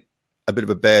started to get a bit of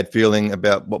a bad feeling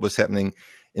about what was happening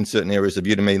in certain areas of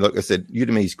Udemy. Like I said,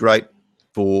 Udemy is great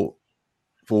for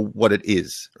what it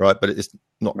is, right? But it's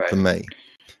not for me.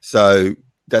 So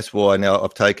that's why now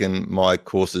I've taken my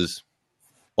courses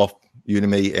off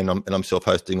Udemy, and I'm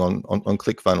self-hosting on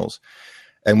ClickFunnels.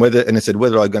 And I said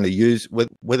whether I'll use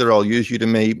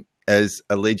Udemy as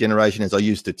a lead generation as I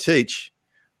used to teach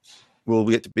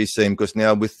will yet to be seen, because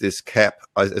now with this cap,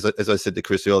 as I said to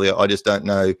Chris earlier, I just don't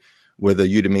know whether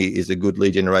Udemy is a good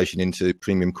lead generation into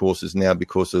premium courses now,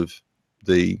 because of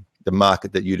the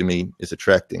market that Udemy is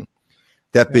attracting.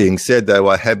 That being said, though,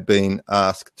 I have been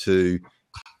asked to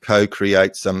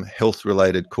co-create some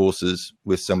health-related courses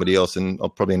with somebody else, and I'll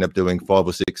probably end up doing 5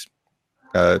 or 6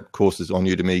 courses on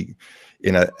Udemy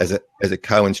as a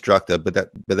co-instructor. But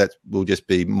that will just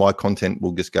be, my content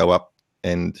will just go up,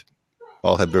 and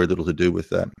I'll have very little to do with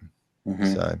that.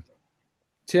 Mm-hmm. So,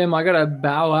 Tim, I gotta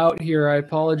bow out here. I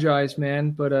apologize, man,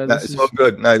 but it's all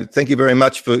good. No, thank you very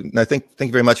much for thank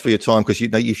you very much for your time, because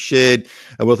you've shared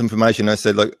a wealth of information. I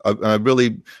said, like, I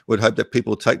really would hope that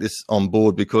people take this on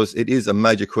board, because it is a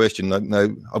major question.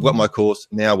 I've got my course,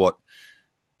 now what?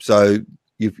 So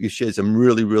you've shared some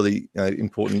really, really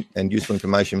important and useful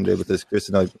information there with us, Chris,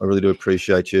 and I really do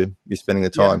appreciate you spending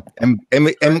the time. Yeah. And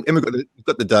we've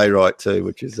got the day right too,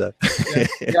 which is yeah,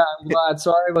 I'm glad.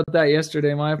 Sorry about that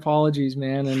yesterday. My apologies,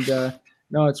 man. And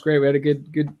no, it's great. We had a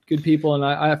good people, and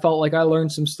I felt like I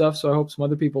learned some stuff, so I hope some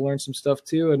other people learned some stuff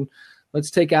too. And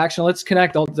let's take action. Let's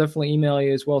connect. I'll definitely email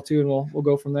you as well too, and we'll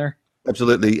go from there.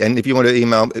 Absolutely. And if you want to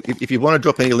email, if you want to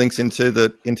drop any links into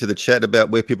the chat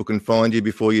about where people can find you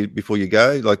before you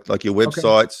go, like your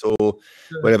websites or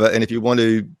whatever. And if you want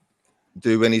to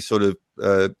do any sort of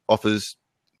offers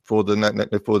for the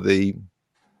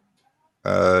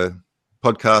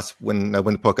podcast, when the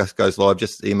podcast goes live,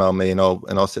 just email me, and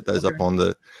I'll set those up on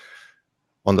the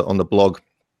blog.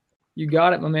 You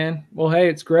got it, my man. Well, hey,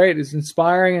 it's great. It's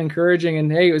inspiring, encouraging,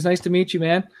 and hey, it was nice to meet you,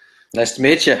 man. Nice to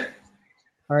meet you.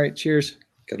 All right. Cheers.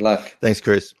 Good luck. Thanks,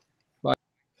 Chris. Bye.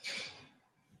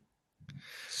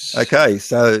 Okay.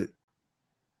 So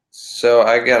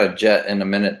I got a jet in a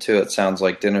minute too. It sounds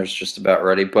like dinner's just about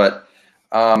ready, but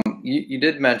you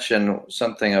did mention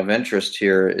something of interest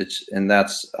here.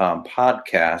 That's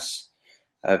podcasts.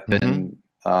 I've been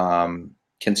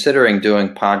considering doing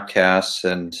podcasts,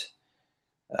 and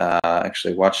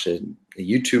actually watched a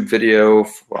YouTube video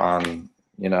on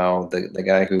the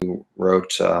guy who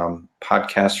wrote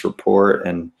Podcast Report,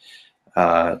 and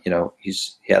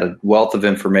he had a wealth of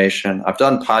information. I've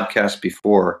done podcasts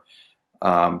before,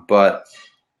 but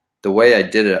the way I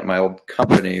did it at my old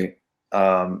company,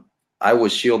 I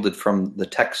was shielded from the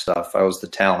tech stuff. I was the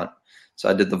talent, so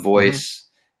I did the voice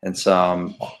and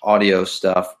some audio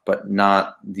stuff, but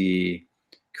not the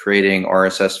creating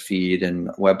RSS feed and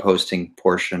web hosting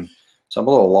portion. So I'm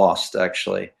a little lost,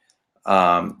 actually.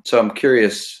 So I'm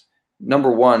curious,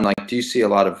 number one, do you see a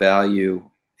lot of value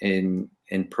in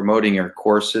promoting your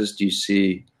courses? Do you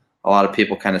see a lot of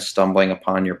people kind of stumbling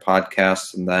upon your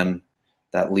podcast and then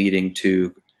that leading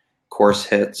to course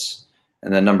hits?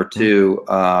 And then number two,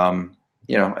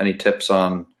 any tips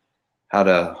on how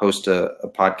to host a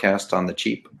podcast on the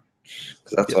cheap?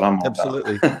 Because that's what I'm all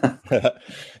absolutely. about.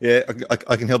 Yeah,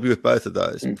 I can help you with both of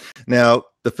those. Now,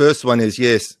 the first one is,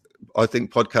 yes, I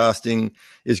think podcasting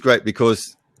is great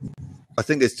because I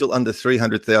think there's still under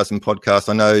 300,000 podcasts.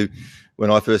 I know when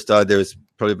I first started, there was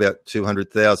probably about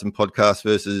 200,000 podcasts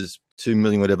versus 2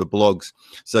 million whatever blogs.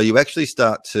 So you actually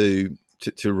start to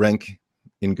rank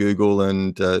in Google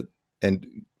and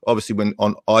obviously when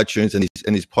on iTunes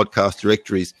and these podcast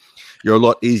directories, you're a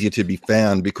lot easier to be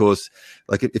found because,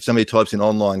 like, if somebody types in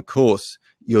online course,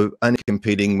 you're only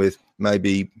competing with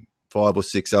maybe 5 or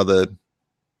 6 other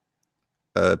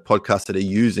podcasts that are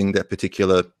using that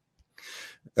particular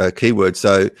keyword.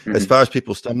 So as far as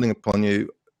people stumbling upon you,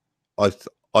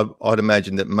 I'd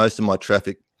imagine that most of my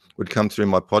traffic would come through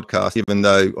my podcast, even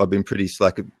though I've been pretty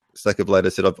slack of late. I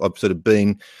said I've sort of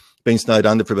been snowed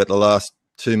under for about the last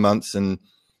 2 months, and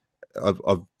I've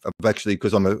actually,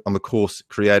 because I'm a course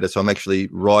creator, so I'm actually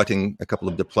writing a couple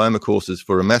of diploma courses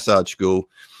for a massage school,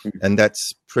 and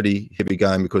that's pretty heavy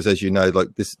going because, as you know, like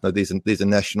these are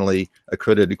nationally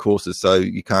accredited courses, so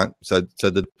you can't. So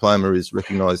the diploma is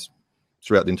recognised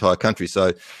throughout the entire country.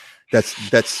 So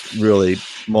that's really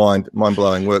mind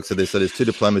blowing work. So there's 2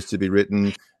 diplomas to be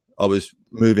written. I was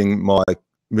moving my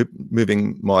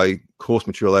course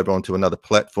material over onto another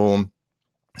platform.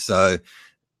 So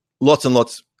lots and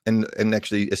lots, and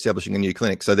actually establishing a new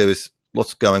clinic. So there was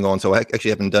lots going on. So I actually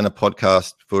haven't done a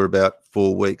podcast for about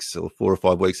 4 weeks or 4 or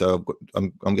 5 weeks. So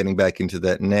I'm getting back into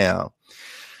that now.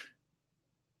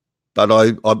 But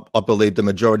I believe the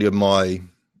majority of my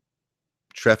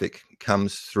traffic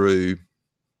comes through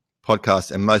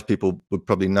podcasts, and most people would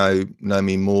probably know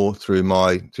me more through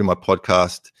my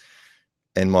podcast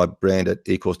and my brand at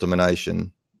eCourse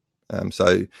Domination.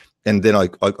 And then I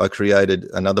created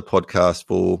another podcast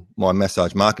for my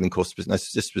massage marketing course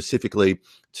business, just specifically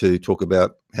to talk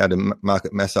about how to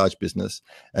market massage business,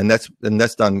 and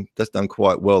that's done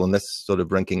quite well, and that's sort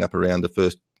of ranking up around the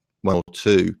first 1 or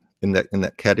 2 in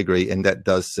that category, and that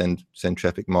does send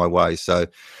traffic my way. So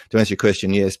to answer your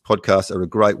question, yes, podcasts are a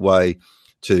great way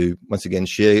to, once again,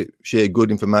 share good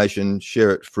information,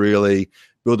 share it freely,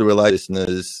 build a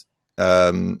relationship.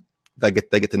 They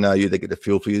get to know you, they get to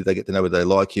feel for you, they get to know whether they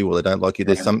like you or they don't like you.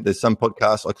 There's some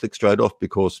podcasts I click straight off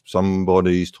because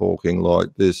somebody's talking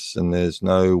like this, and there's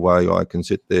no way I can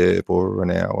sit there for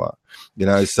an hour,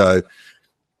 So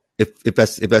if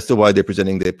that's the way they're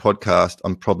presenting their podcast,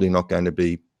 I'm probably not going to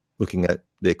be looking at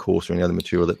their course or any other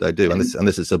material that they do,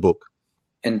 unless it's a book.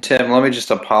 And Tim, let me just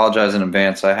apologize in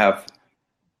advance. I have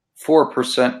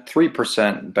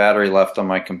 3% battery left on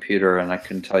my computer, and I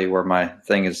couldn't tell you where my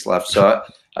thing is left. So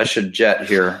I should jet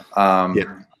here. But,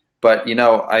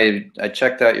 I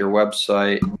checked out your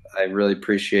website. I really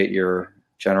appreciate your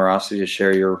generosity to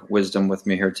share your wisdom with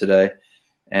me here today.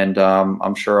 And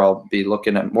I'm sure I'll be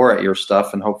looking more at your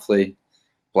stuff and hopefully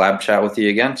blab chat with you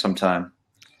again sometime.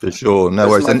 For sure. No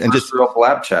worries. And just real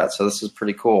blab chat. So this is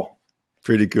pretty cool.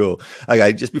 Pretty cool.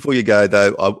 Okay. Just before you go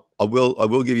though, I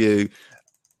will give you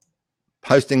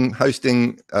hosting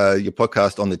your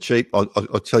podcast on the cheap. I'll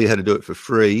tell you how to do it for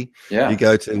free. Yeah. You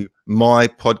go to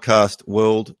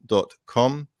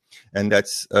mypodcastworld.com, and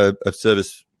that's a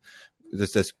service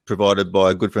that's provided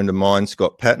by a good friend of mine,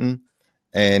 Scott Patton,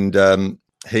 and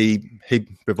he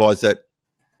provides that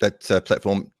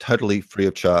platform totally free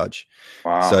of charge.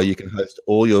 Wow. So you can host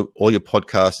all your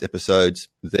podcast episodes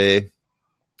there,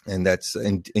 and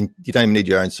you don't even need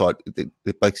your own site. It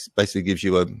basically gives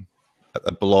you a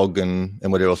blog and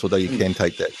whatever else, although you can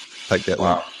take that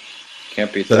wow. one.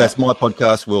 Can't beat so that. That's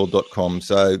mypodcastworld.com.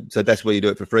 So that's where you do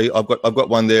it for free. I've got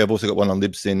one there. I've also got one on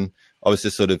Libsyn. I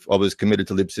was committed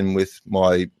to Libsyn with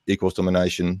my eCourse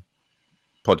Domination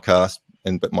podcast,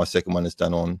 but my second one is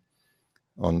done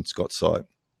on Scott's site.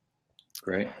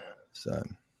 Great. So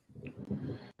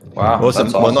wow, awesome.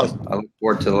 That's awesome. Well, nice. I look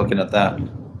forward to looking at that.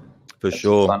 For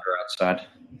sure. Thunder outside.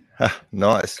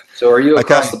 Nice. So are you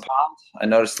across the pond? I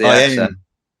noticed the accent.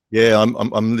 Yeah,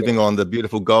 I'm living on the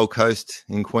beautiful Gold Coast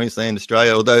in Queensland,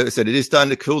 Australia. Although I said it is starting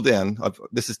to cool down.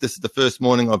 This is the first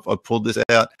morning I've pulled this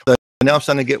out. So now I'm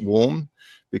starting to get warm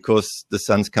because the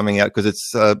sun's coming out, because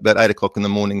it's about 8 o'clock in the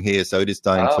morning here. So it is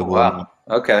starting to warm. Wow.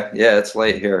 Okay. Yeah, it's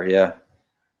late here. Yeah.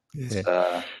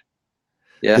 Yeah.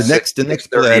 The next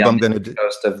collab I'm going to do.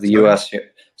 Coast of the U.S.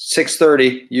 here.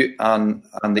 6:30 on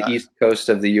the East Coast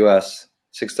of the U.S.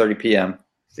 6:30 p.m.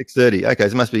 6:30. Okay, so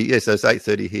it must be so it's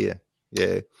 8:30 here.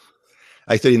 Yeah,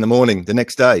 8:30 in the morning the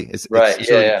next day. It's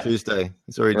Tuesday.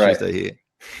 It's already Tuesday here.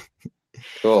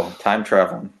 Cool. Time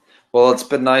traveling. Well, it's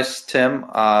been nice, Tim.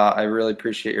 I really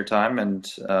appreciate your time, and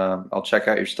I'll check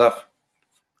out your stuff.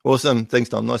 Awesome. Thanks,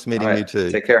 Tom. Nice meeting you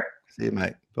too. Take care. See you,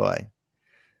 mate. Bye.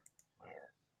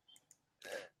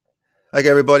 Okay,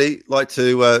 everybody. Like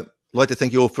to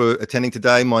thank you all for attending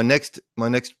today. My next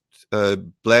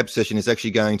blab session is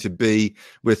actually going to be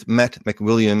with Matt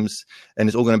McWilliams, and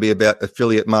it's all going to be about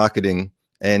affiliate marketing.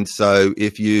 And so,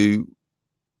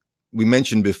 we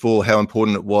mentioned before how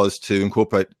important it was to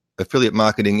incorporate affiliate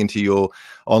marketing into your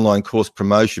online course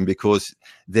promotion, because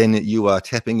then you are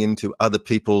tapping into other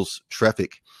people's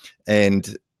traffic,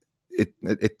 and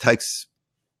it takes,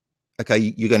 okay,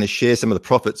 you're going to share some of the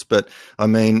profits, but I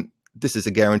mean, this is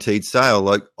a guaranteed sale.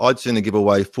 Like, I'd sooner give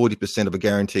away 40% of a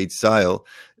guaranteed sale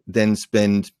than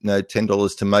spend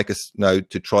 $10 to make us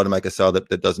to try to make a sale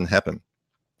that doesn't happen.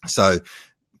 So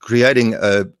creating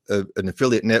an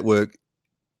affiliate network,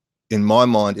 in my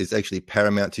mind, is actually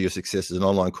paramount to your success as an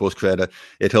online course creator.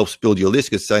 It helps build your list,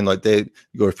 because saying like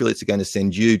your affiliates are going to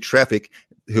send you traffic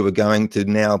who are going to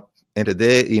now enter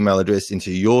their email address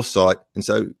into your site. And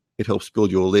so it helps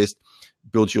build your list,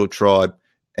 builds your tribe.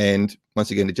 And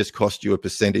once again, it just costs you a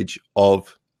percentage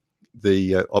of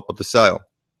the sale.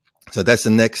 So that's the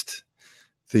next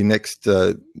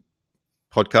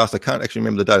podcast. I can't actually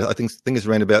remember the date. I think it's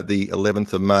around about the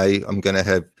 11th of May. I'm going to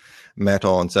have Matt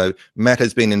on. So Matt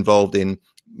has been involved in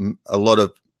a lot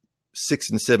of 6-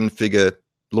 and 7-figure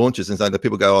launches, and so the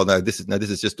people go, "Oh no, this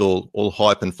is just all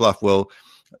hype and fluff." Well,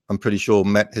 I'm pretty sure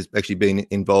Matt has actually been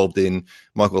involved in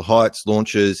Michael Hyatt's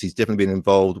launches. He's definitely been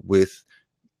involved with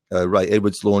Ray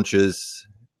Edwards launches,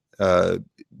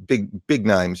 big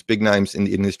names in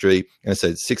the industry, and I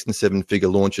said 6- and 7-figure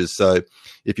launches. So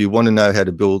if you want to know how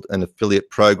to build an affiliate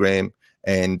program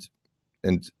and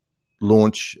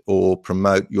launch or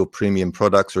promote your premium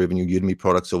products, or even your Udemy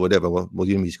products or whatever, well,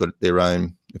 Udemy's got their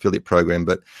own affiliate program,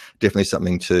 but definitely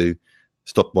something to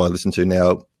stop by and listen to.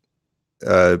 Now,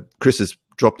 Chris has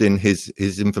dropped in his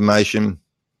information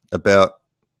about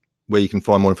where you can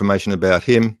find more information about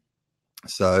him.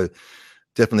 So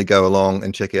definitely go along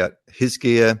and check out his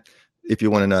gear. If you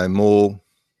want to know more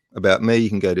about me, you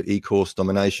can go to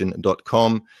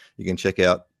ecoursedomination.com. You can check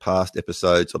out past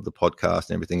episodes of the podcast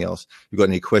and everything else. If you've got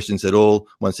any questions at all,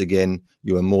 once again,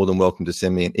 you are more than welcome to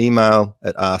send me an email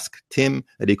at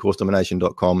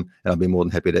asktim@ecoursedomination.com, and I'll be more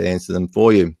than happy to answer them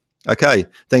for you. Okay.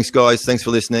 Thanks, guys. Thanks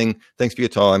for listening. Thanks for your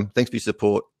time. Thanks for your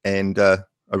support. And I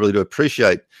really do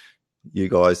appreciate you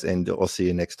guys, and I'll see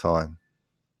you next time.